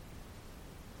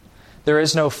 There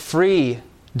is no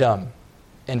freedom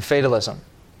in fatalism.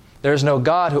 There is no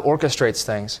God who orchestrates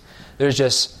things. There's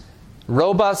just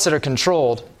robots that are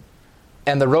controlled,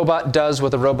 and the robot does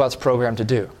what the robot's programmed to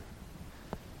do.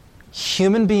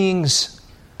 Human beings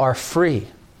are free.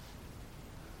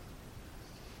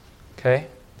 Okay?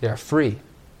 They are free.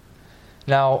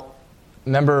 Now,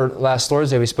 remember last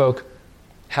Lord's Day we spoke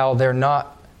how they don't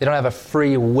have a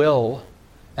free will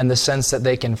in the sense that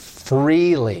they can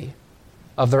freely,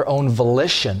 of their own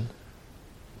volition,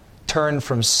 turn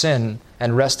from sin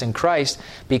and rest in Christ,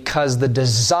 because the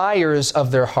desires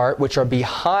of their heart, which are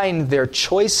behind their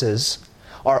choices,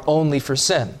 are only for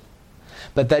sin.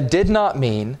 But that did not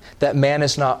mean that man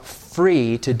is not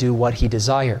free to do what he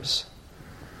desires.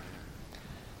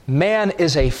 Man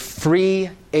is a free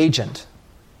agent.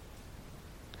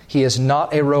 He is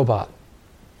not a robot.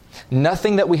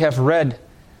 Nothing that we have read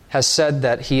has said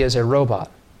that he is a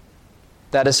robot.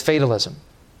 That is fatalism.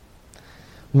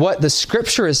 What the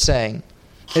Scripture is saying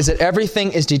is that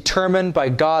everything is determined by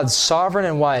God's sovereign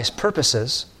and wise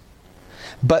purposes,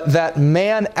 but that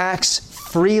man acts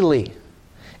freely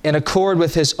in accord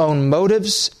with his own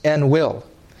motives and will.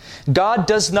 God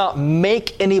does not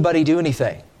make anybody do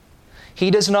anything. He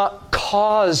does not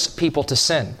cause people to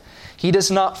sin. He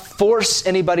does not force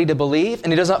anybody to believe,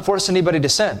 and He does not force anybody to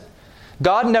sin.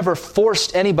 God never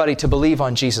forced anybody to believe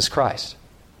on Jesus Christ.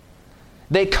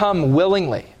 They come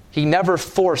willingly. He never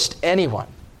forced anyone.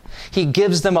 He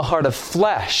gives them a heart of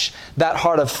flesh. That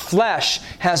heart of flesh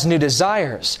has new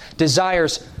desires.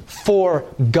 Desires for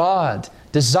God.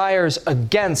 Desires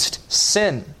against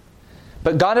sin.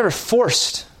 But God never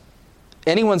forced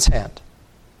anyone's hand.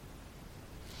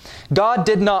 God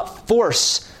did not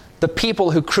force the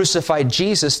people who crucified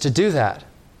Jesus to do that,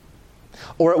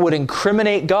 or it would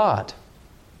incriminate God.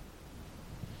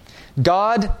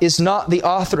 God is not the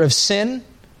author of sin,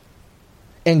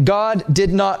 and God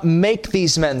did not make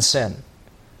these men sin,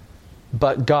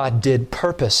 but God did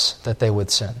purpose that they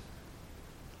would sin.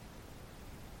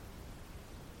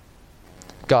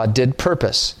 God did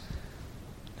purpose.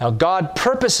 Now, God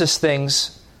purposes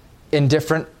things in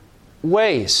different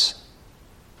ways.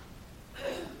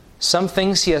 Some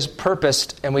things He has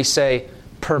purposed, and we say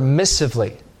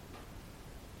permissively.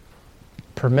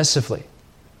 Permissively.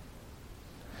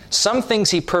 Some things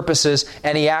He purposes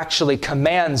and He actually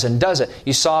commands and does it.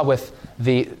 You saw with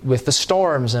the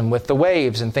storms and with the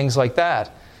waves and things like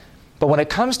that. But when it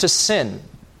comes to sin,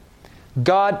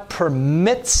 God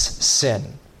permits sin.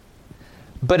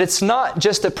 But it's not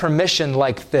just a permission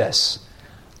like this.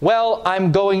 Well,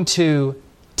 I'm going to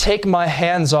take my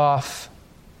hands off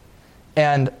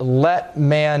and let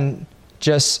man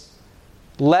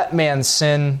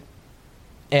sin,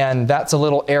 and that's a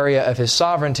little area of His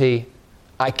sovereignty.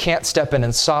 I can't step in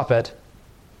and stop it.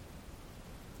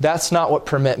 That's not what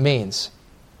permit means.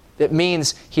 It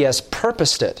means He has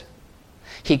purposed it.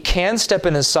 He can step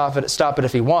in and stop it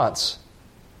if He wants.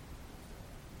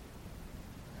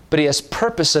 But He has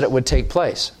purposed that it would take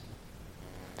place.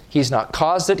 He's not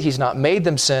caused it, He's not made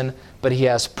them sin, but He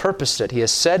has purposed it. He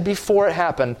has said before it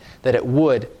happened that it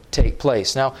would take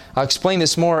place. Now, I'll explain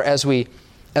this more as we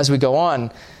go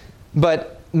on,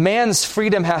 but man's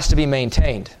freedom has to be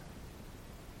maintained.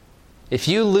 If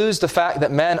you lose the fact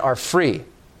that men are free,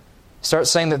 start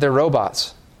saying that they're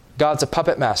robots, God's a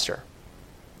puppet master,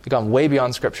 you've gone way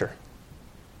beyond Scripture.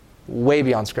 Way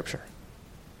beyond Scripture.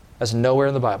 That's nowhere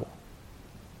in the Bible.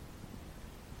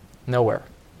 Nowhere.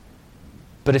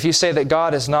 But if you say that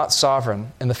God is not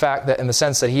sovereign in the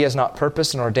sense that He has not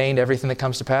purposed and ordained everything that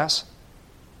comes to pass,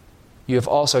 you have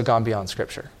also gone beyond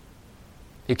Scripture.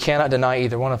 You cannot deny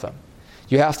either one of them.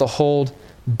 You have to hold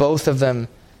both of them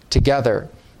together.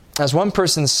 As one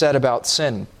person said about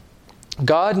sin,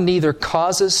 God neither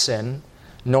causes sin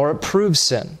nor approves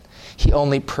sin. He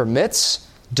only permits,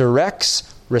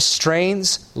 directs,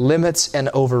 restrains, limits, and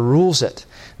overrules it.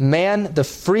 Man, the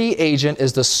free agent,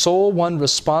 is the sole one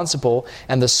responsible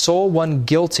and the sole one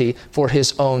guilty for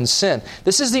his own sin.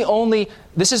 This is the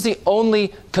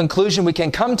only conclusion we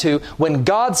can come to when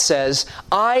God says,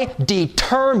 I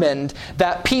determined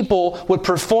that people would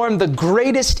perform the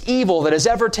greatest evil that has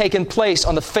ever taken place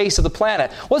on the face of the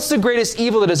planet. What's the greatest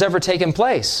evil that has ever taken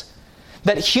place?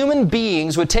 That human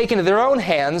beings would take into their own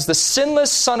hands the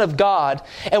sinless Son of God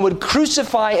and would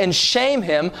crucify and shame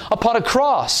Him upon a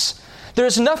cross.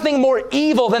 There's nothing more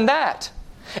evil than that.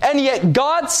 And yet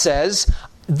God says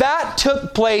that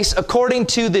took place according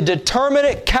to the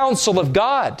determinate counsel of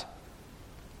God.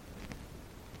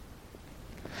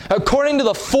 According to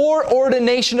the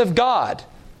foreordination of God.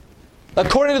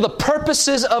 According to the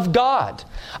purposes of God.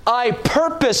 I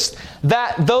purposed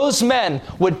that those men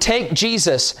would take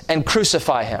Jesus and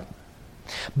crucify Him.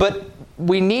 But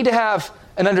we need to have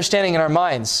an understanding in our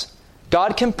minds.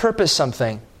 God can purpose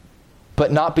something,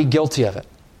 but not be guilty of it.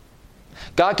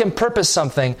 God can purpose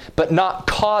something, but not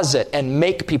cause it and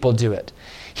make people do it.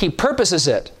 He purposes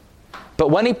it, but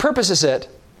when He purposes it,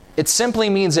 it simply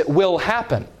means it will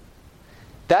happen.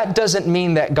 That doesn't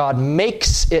mean that God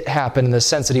makes it happen in the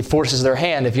sense that He forces their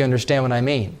hand, if you understand what I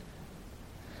mean.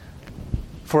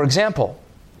 For example,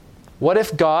 what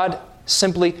if God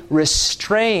simply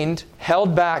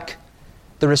held back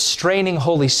the restraining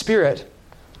Holy Spirit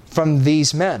from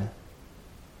these men,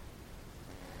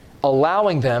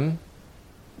 allowing them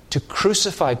to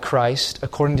crucify Christ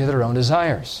according to their own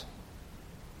desires?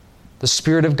 The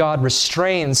Spirit of God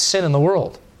restrains sin in the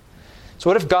world. So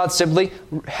what if God simply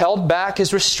held back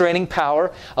his restraining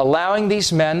power, allowing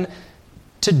these men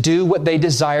to do what they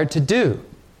desired to do?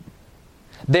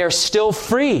 They're still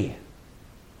free,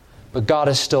 but God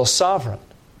is still sovereign.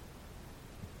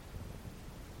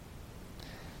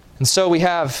 And so we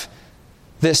have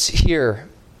this here.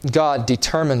 God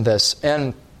determined this.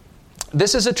 And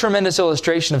this is a tremendous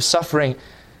illustration of suffering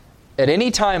at any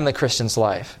time in the Christian's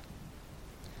life.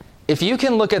 If you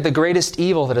can look at the greatest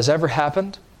evil that has ever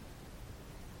happened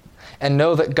and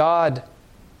know that God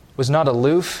was not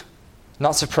aloof,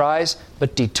 not surprised,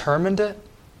 but determined it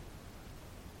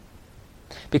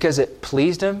because it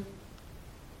pleased him.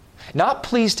 Not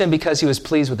pleased him because he was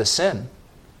pleased with the sin.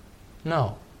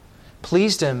 No.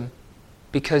 Pleased him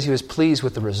because he was pleased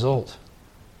with the result.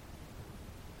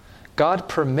 God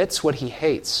permits what he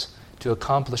hates to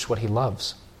accomplish what he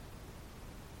loves.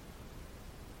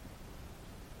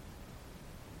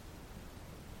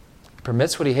 He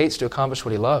permits what he hates to accomplish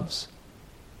what he loves.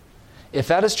 If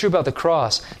that is true about the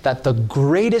cross, that the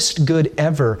greatest good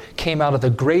ever came out of the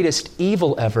greatest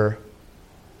evil ever,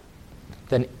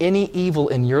 then any evil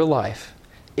in your life,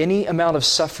 any amount of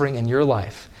suffering in your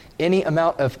life, any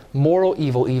amount of moral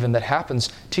evil even that happens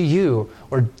to you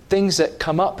or things that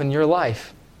come up in your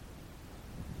life,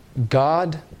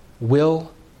 God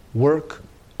will work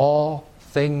all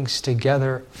things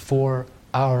together for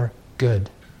our good.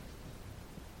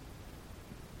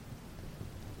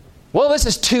 Well, this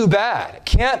is too bad.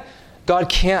 God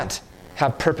can't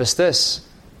have purposed this.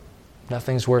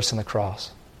 Nothing's worse than the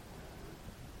cross.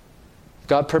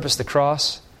 God purposed the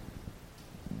cross,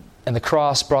 and the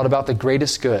cross brought about the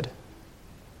greatest good.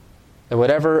 That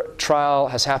whatever trial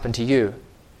has happened to you,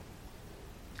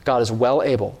 God is well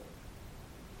able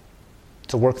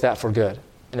to work that for good.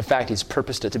 And in fact, he's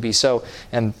purposed it to be so.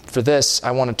 And for this,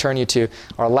 I want to turn you to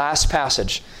our last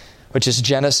passage, which is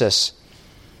Genesis.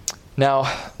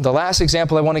 Now, the last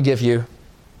example I want to give you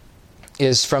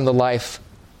is from the life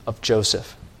of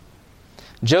Joseph.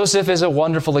 Joseph is a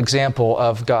wonderful example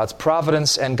of God's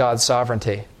providence and God's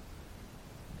sovereignty.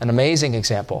 An amazing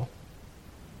example.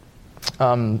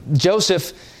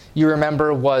 Joseph, you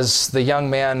remember, was the young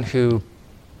man who,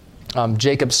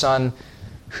 Jacob's son,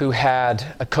 who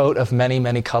had a coat of many,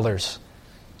 many colors.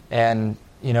 And,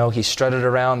 he strutted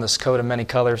around this coat of many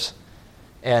colors.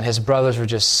 And his brothers were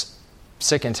just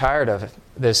sick and tired of it.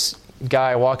 This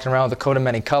guy walking around with a coat of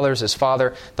many colors. His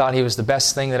father thought he was the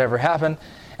best thing that ever happened.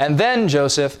 And then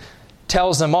Joseph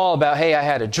tells them all about, hey, I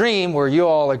had a dream where you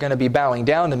all are going to be bowing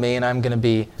down to me and I'm going to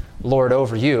be Lord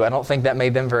over you. I don't think that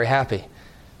made them very happy.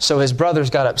 So his brothers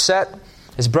got upset.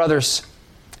 His brothers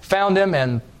found him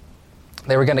and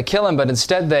they were going to kill him, but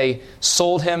instead they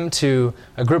sold him to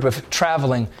a group of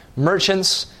traveling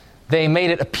merchants. They made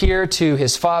it appear to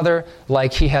his father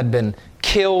like he had been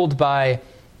killed by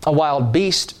a wild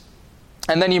beast.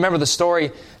 And then you remember the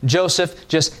story, Joseph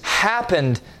just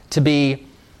happened to be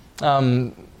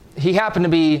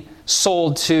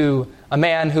sold to a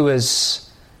man who was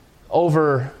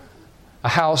over a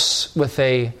house with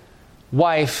a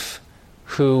wife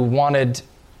who wanted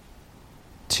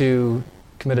to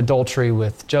commit adultery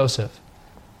with Joseph.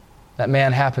 That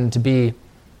man happened to be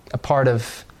a part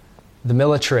of the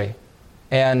military.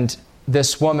 And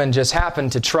this woman just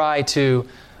happened to try to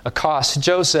accost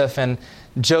Joseph, and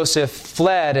Joseph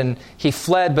fled, and he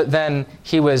fled, but then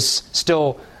he was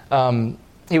still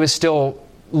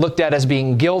looked at as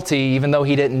being guilty, even though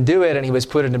he didn't do it, and he was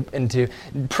put into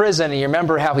prison. And you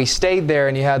remember how he stayed there,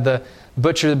 and you had the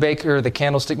butcher, the baker, the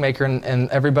candlestick maker, and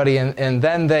everybody, and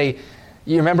then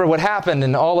you remember what happened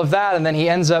and all of that, and then he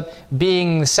ends up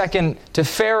being the second to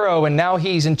Pharaoh, and now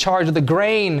he's in charge of the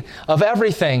grain of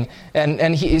everything,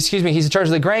 and he's in charge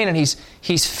of the grain, and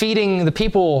he's feeding the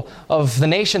people of the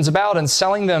nations about and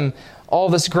selling them all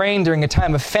this grain during a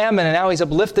time of famine, and now he's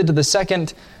uplifted to the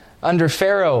second under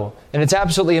Pharaoh. And it's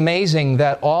absolutely amazing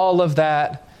that all of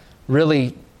that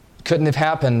really couldn't have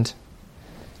happened.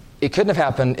 It couldn't have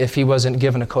happened if he wasn't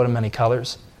given a coat of many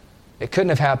colors. It couldn't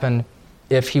have happened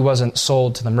if he wasn't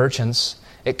sold to the merchants.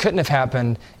 It couldn't have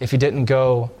happened if he didn't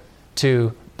go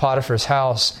to Potiphar's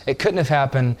house. It couldn't have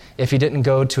happened if he didn't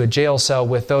go to a jail cell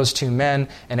with those two men.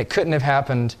 And it couldn't have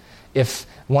happened if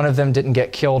one of them didn't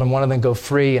get killed and one of them go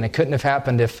free. And it couldn't have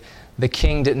happened if the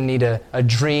king didn't need a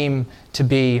dream to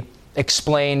be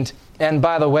explained. And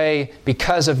by the way,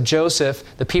 because of Joseph,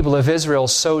 the people of Israel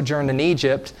sojourned in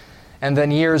Egypt. And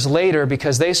then years later,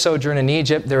 because they sojourned in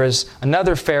Egypt, there was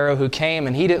another Pharaoh who came,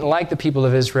 and he didn't like the people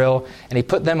of Israel, and he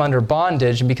put them under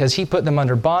bondage. And because he put them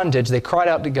under bondage, they cried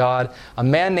out to God. A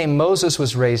man named Moses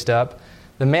was raised up.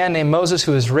 The man named Moses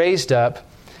who was raised up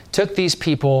took these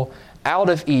people out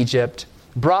of Egypt,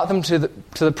 brought them to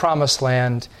the promised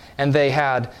land, and they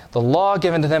had the law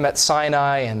given to them at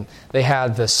Sinai, and they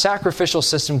had the sacrificial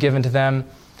system given to them,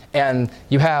 and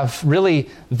you have really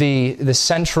the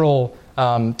central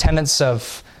tenets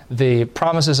of the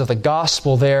promises of the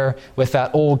gospel there with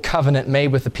that old covenant made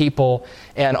with the people.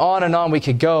 And on we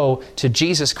could go to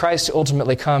Jesus Christ who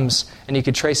ultimately comes, and you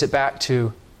could trace it back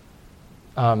to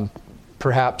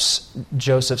perhaps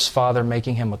Joseph's father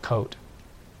making him a coat.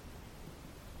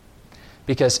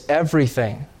 Because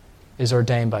everything is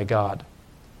ordained by God.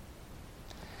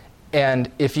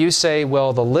 And if you say,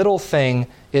 well, the little thing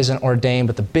isn't ordained,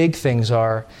 but the big things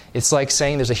are, it's like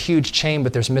saying there's a huge chain,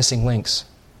 but there's missing links.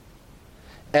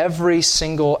 Every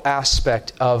single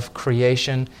aspect of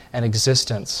creation and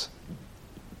existence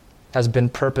has been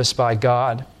purposed by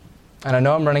God. And I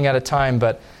know I'm running out of time,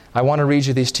 but I want to read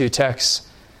you these two texts.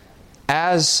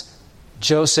 As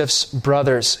Joseph's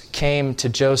brothers came to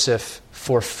Joseph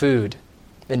for food,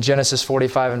 in Genesis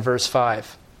 45 and verse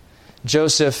 5,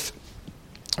 Joseph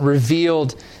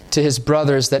revealed to his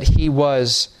brothers that he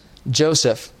was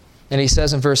Joseph. And he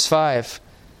says in verse 5,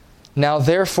 "Now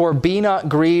therefore be not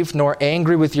grieved nor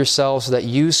angry with yourselves that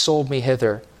you sold me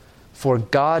hither, for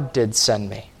God did send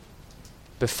me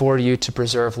before you to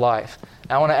preserve life."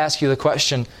 Now I want to ask you the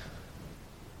question,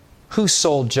 who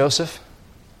sold Joseph?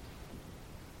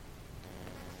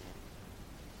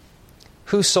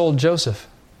 Who sold Joseph?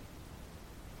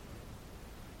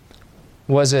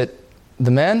 Was it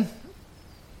the men,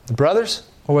 the brothers,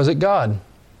 or was it God?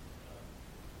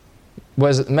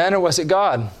 Was it the men or was it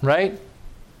God, right?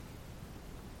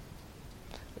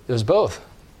 It was both.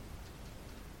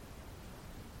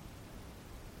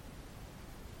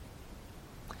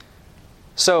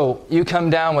 So you come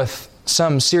down with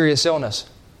some serious illness.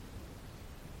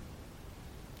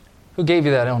 Who gave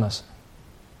you that illness?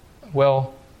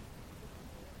 Well,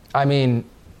 I mean,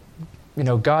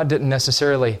 God didn't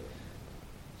necessarily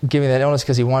give me that illness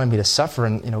because He wanted me to suffer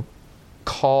and,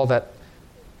 call that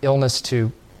illness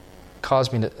to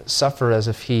cause me to suffer as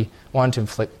if He wanted to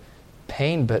inflict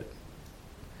pain, but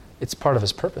it's part of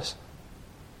His purpose.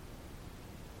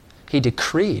 He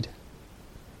decreed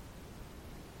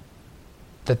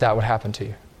that would happen to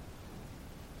you.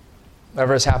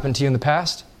 Whatever has happened to you in the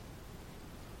past,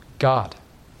 God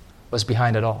was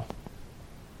behind it all.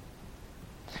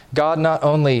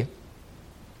 When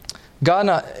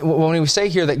we say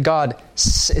here that it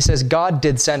says God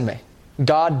did send me.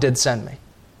 God did send me.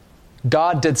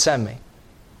 God did send me.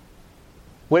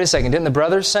 Wait a second, didn't the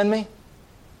brothers send me?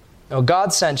 No,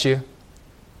 God sent you.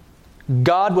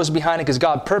 God was behind it because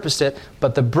God purposed it,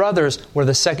 but the brothers were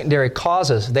the secondary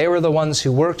causes. They were the ones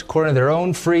who worked according to their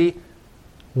own free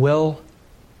will,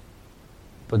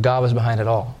 but God was behind it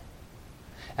all.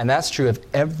 And that's true of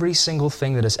every single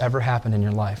thing that has ever happened in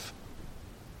your life.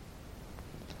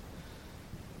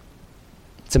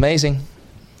 It's amazing.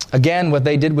 Again, what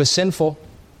they did was sinful,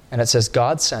 and it says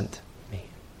God sent me.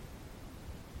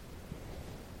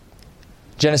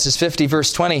 Genesis 50,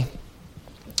 verse 20.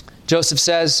 Joseph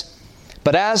says,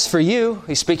 "But as for you,"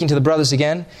 he's speaking to the brothers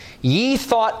again, "ye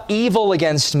thought evil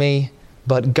against me,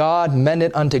 but God meant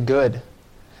it unto good,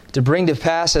 to bring to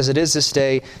pass as it is this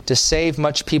day, to save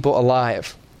much people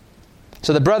alive."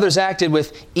 So the brothers acted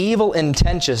with evil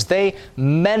intentions. They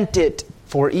meant it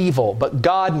for evil, but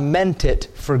God meant it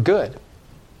for good,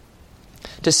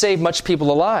 to save much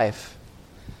people alive.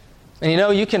 And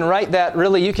you can write that,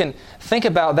 really, you can think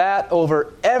about that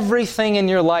over everything in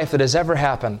your life that has ever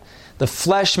happened. The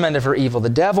flesh meant it for evil, the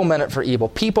devil meant it for evil,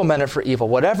 people meant it for evil,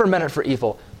 whatever meant it for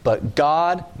evil, but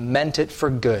God meant it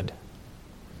for good.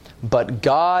 But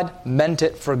God meant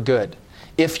it for good,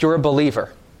 if you're a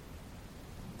believer.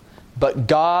 But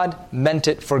God meant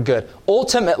it for good.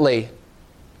 Ultimately,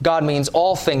 God means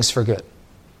all things for good.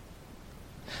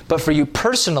 But for you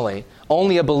personally,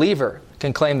 only a believer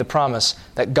can claim the promise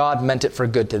that God meant it for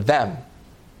good to them.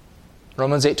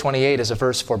 Romans 8:28 is a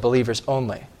verse for believers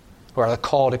only, who are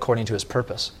called according to His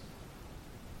purpose.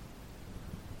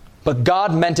 But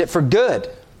God meant it for good.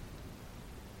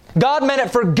 God meant it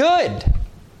for good.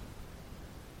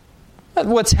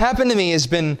 What's happened to me has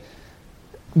been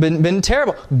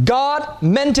terrible. God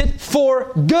meant it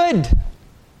for good.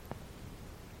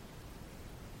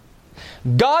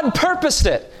 God purposed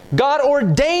it. God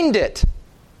ordained it.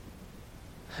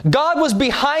 God was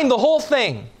behind the whole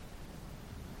thing.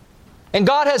 And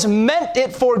God has meant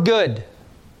it for good.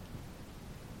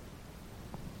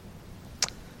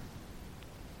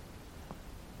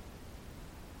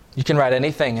 You can write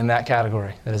anything in that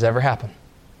category that has ever happened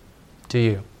to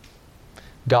you.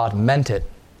 God meant it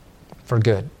for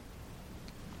good.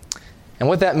 And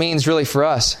what that means really for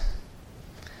us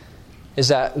is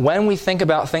that when we think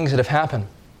about things that have happened,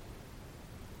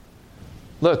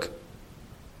 look,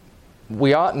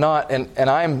 we ought not, and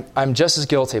I'm just as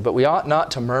guilty, but we ought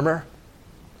not to murmur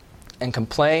and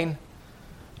complain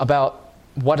about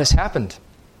what has happened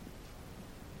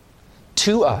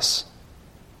to us.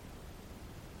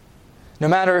 No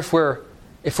matter if we're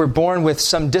born with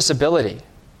some disability,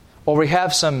 or we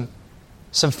have some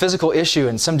physical issue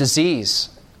and some disease,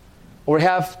 or we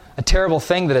have a terrible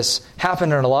thing that has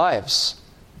happened in our lives,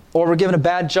 or we're given a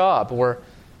bad job, or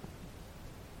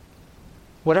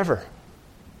whatever.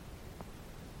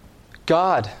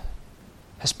 God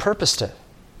has purposed it,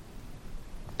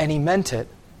 and He meant it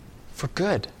for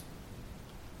good.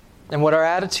 And what our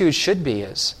attitude should be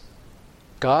is,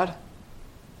 God,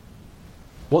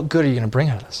 what good are you going to bring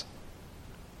out of this?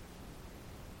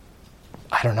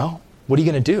 I don't know. What are you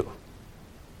going to do?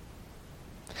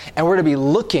 And we're to be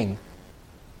looking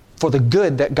for the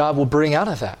good that God will bring out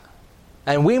of that.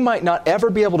 And we might not ever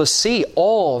be able to see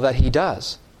all that He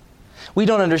does. We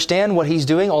don't understand what He's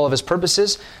doing, all of His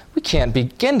purposes. We can't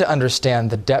begin to understand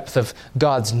the depth of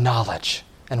God's knowledge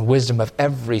and wisdom of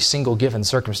every single given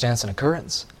circumstance and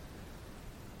occurrence.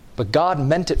 But God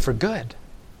meant it for good.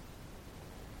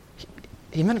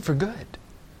 He meant it for good.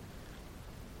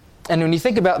 And when you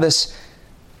think about this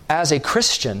as a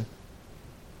Christian,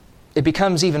 it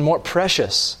becomes even more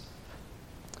precious.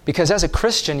 Because as a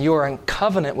Christian, you are in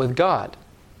covenant with God.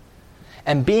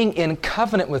 And being in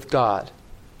covenant with God,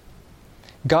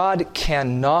 God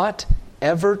cannot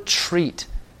ever treat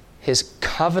His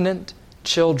covenant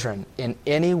children in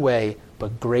any way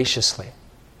but graciously.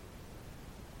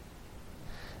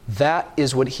 That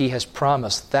is what He has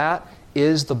promised. That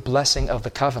is the blessing of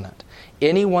the covenant.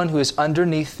 Anyone who is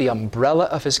underneath the umbrella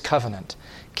of His covenant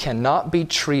cannot be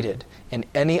treated in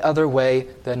any other way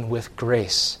than with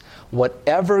grace.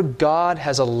 Whatever God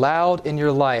has allowed in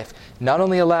your life, not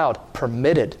only allowed,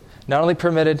 permitted. Not only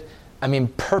permitted, I mean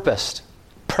purposed.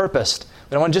 Purposed. I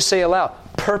don't want to just say allowed.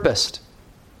 Purposed.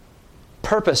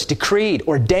 Purposed, decreed,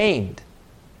 ordained.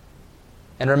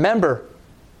 And remember,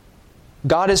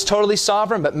 God is totally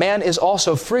sovereign, but man is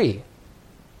also free.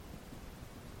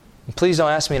 And please don't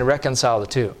ask me to reconcile the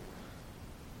two.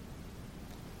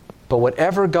 But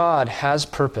whatever God has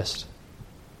purposed,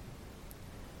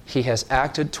 He has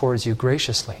acted towards you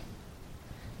graciously.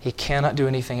 He cannot do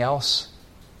anything else.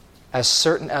 As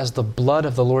certain as the blood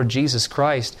of the Lord Jesus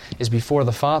Christ is before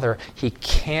the Father, He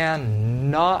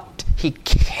can't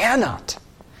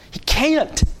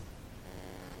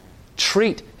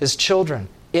treat His children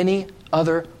any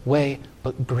other way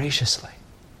but graciously.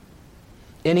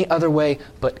 Any other way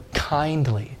but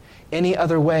kindly. Any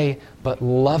other way but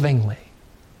lovingly.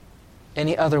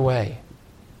 Any other way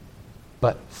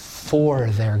but for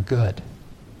their good.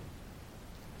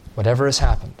 Whatever has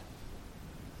happened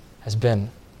has been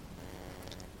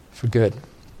for good.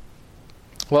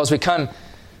 Well, as we come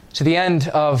to the end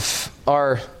of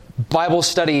our Bible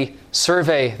study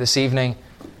survey this evening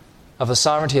of the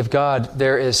sovereignty of God,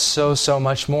 there is so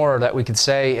much more that we could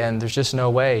say, and there's just no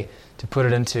way to put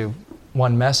it into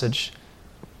one message.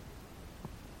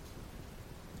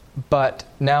 But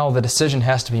now the decision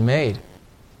has to be made.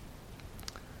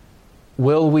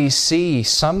 Will we see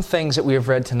some things that we have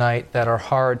read tonight that are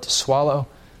hard to swallow?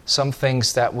 Some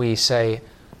things that we say,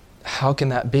 how can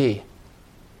that be?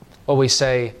 Well, we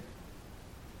say,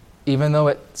 even though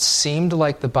it seemed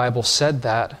like the Bible said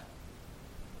that,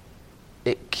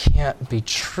 it can't be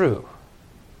true.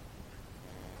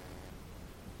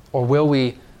 Or will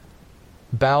we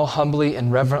bow humbly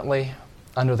and reverently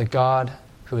under the God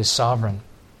who is sovereign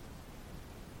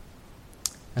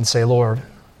and say, Lord,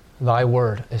 Thy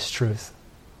word is truth.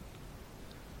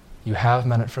 You have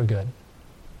meant it for good.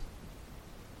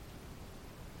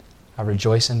 I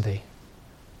rejoice in Thee.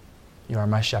 You are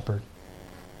my shepherd.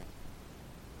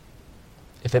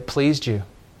 If it pleased You,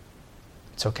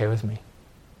 it's okay with me.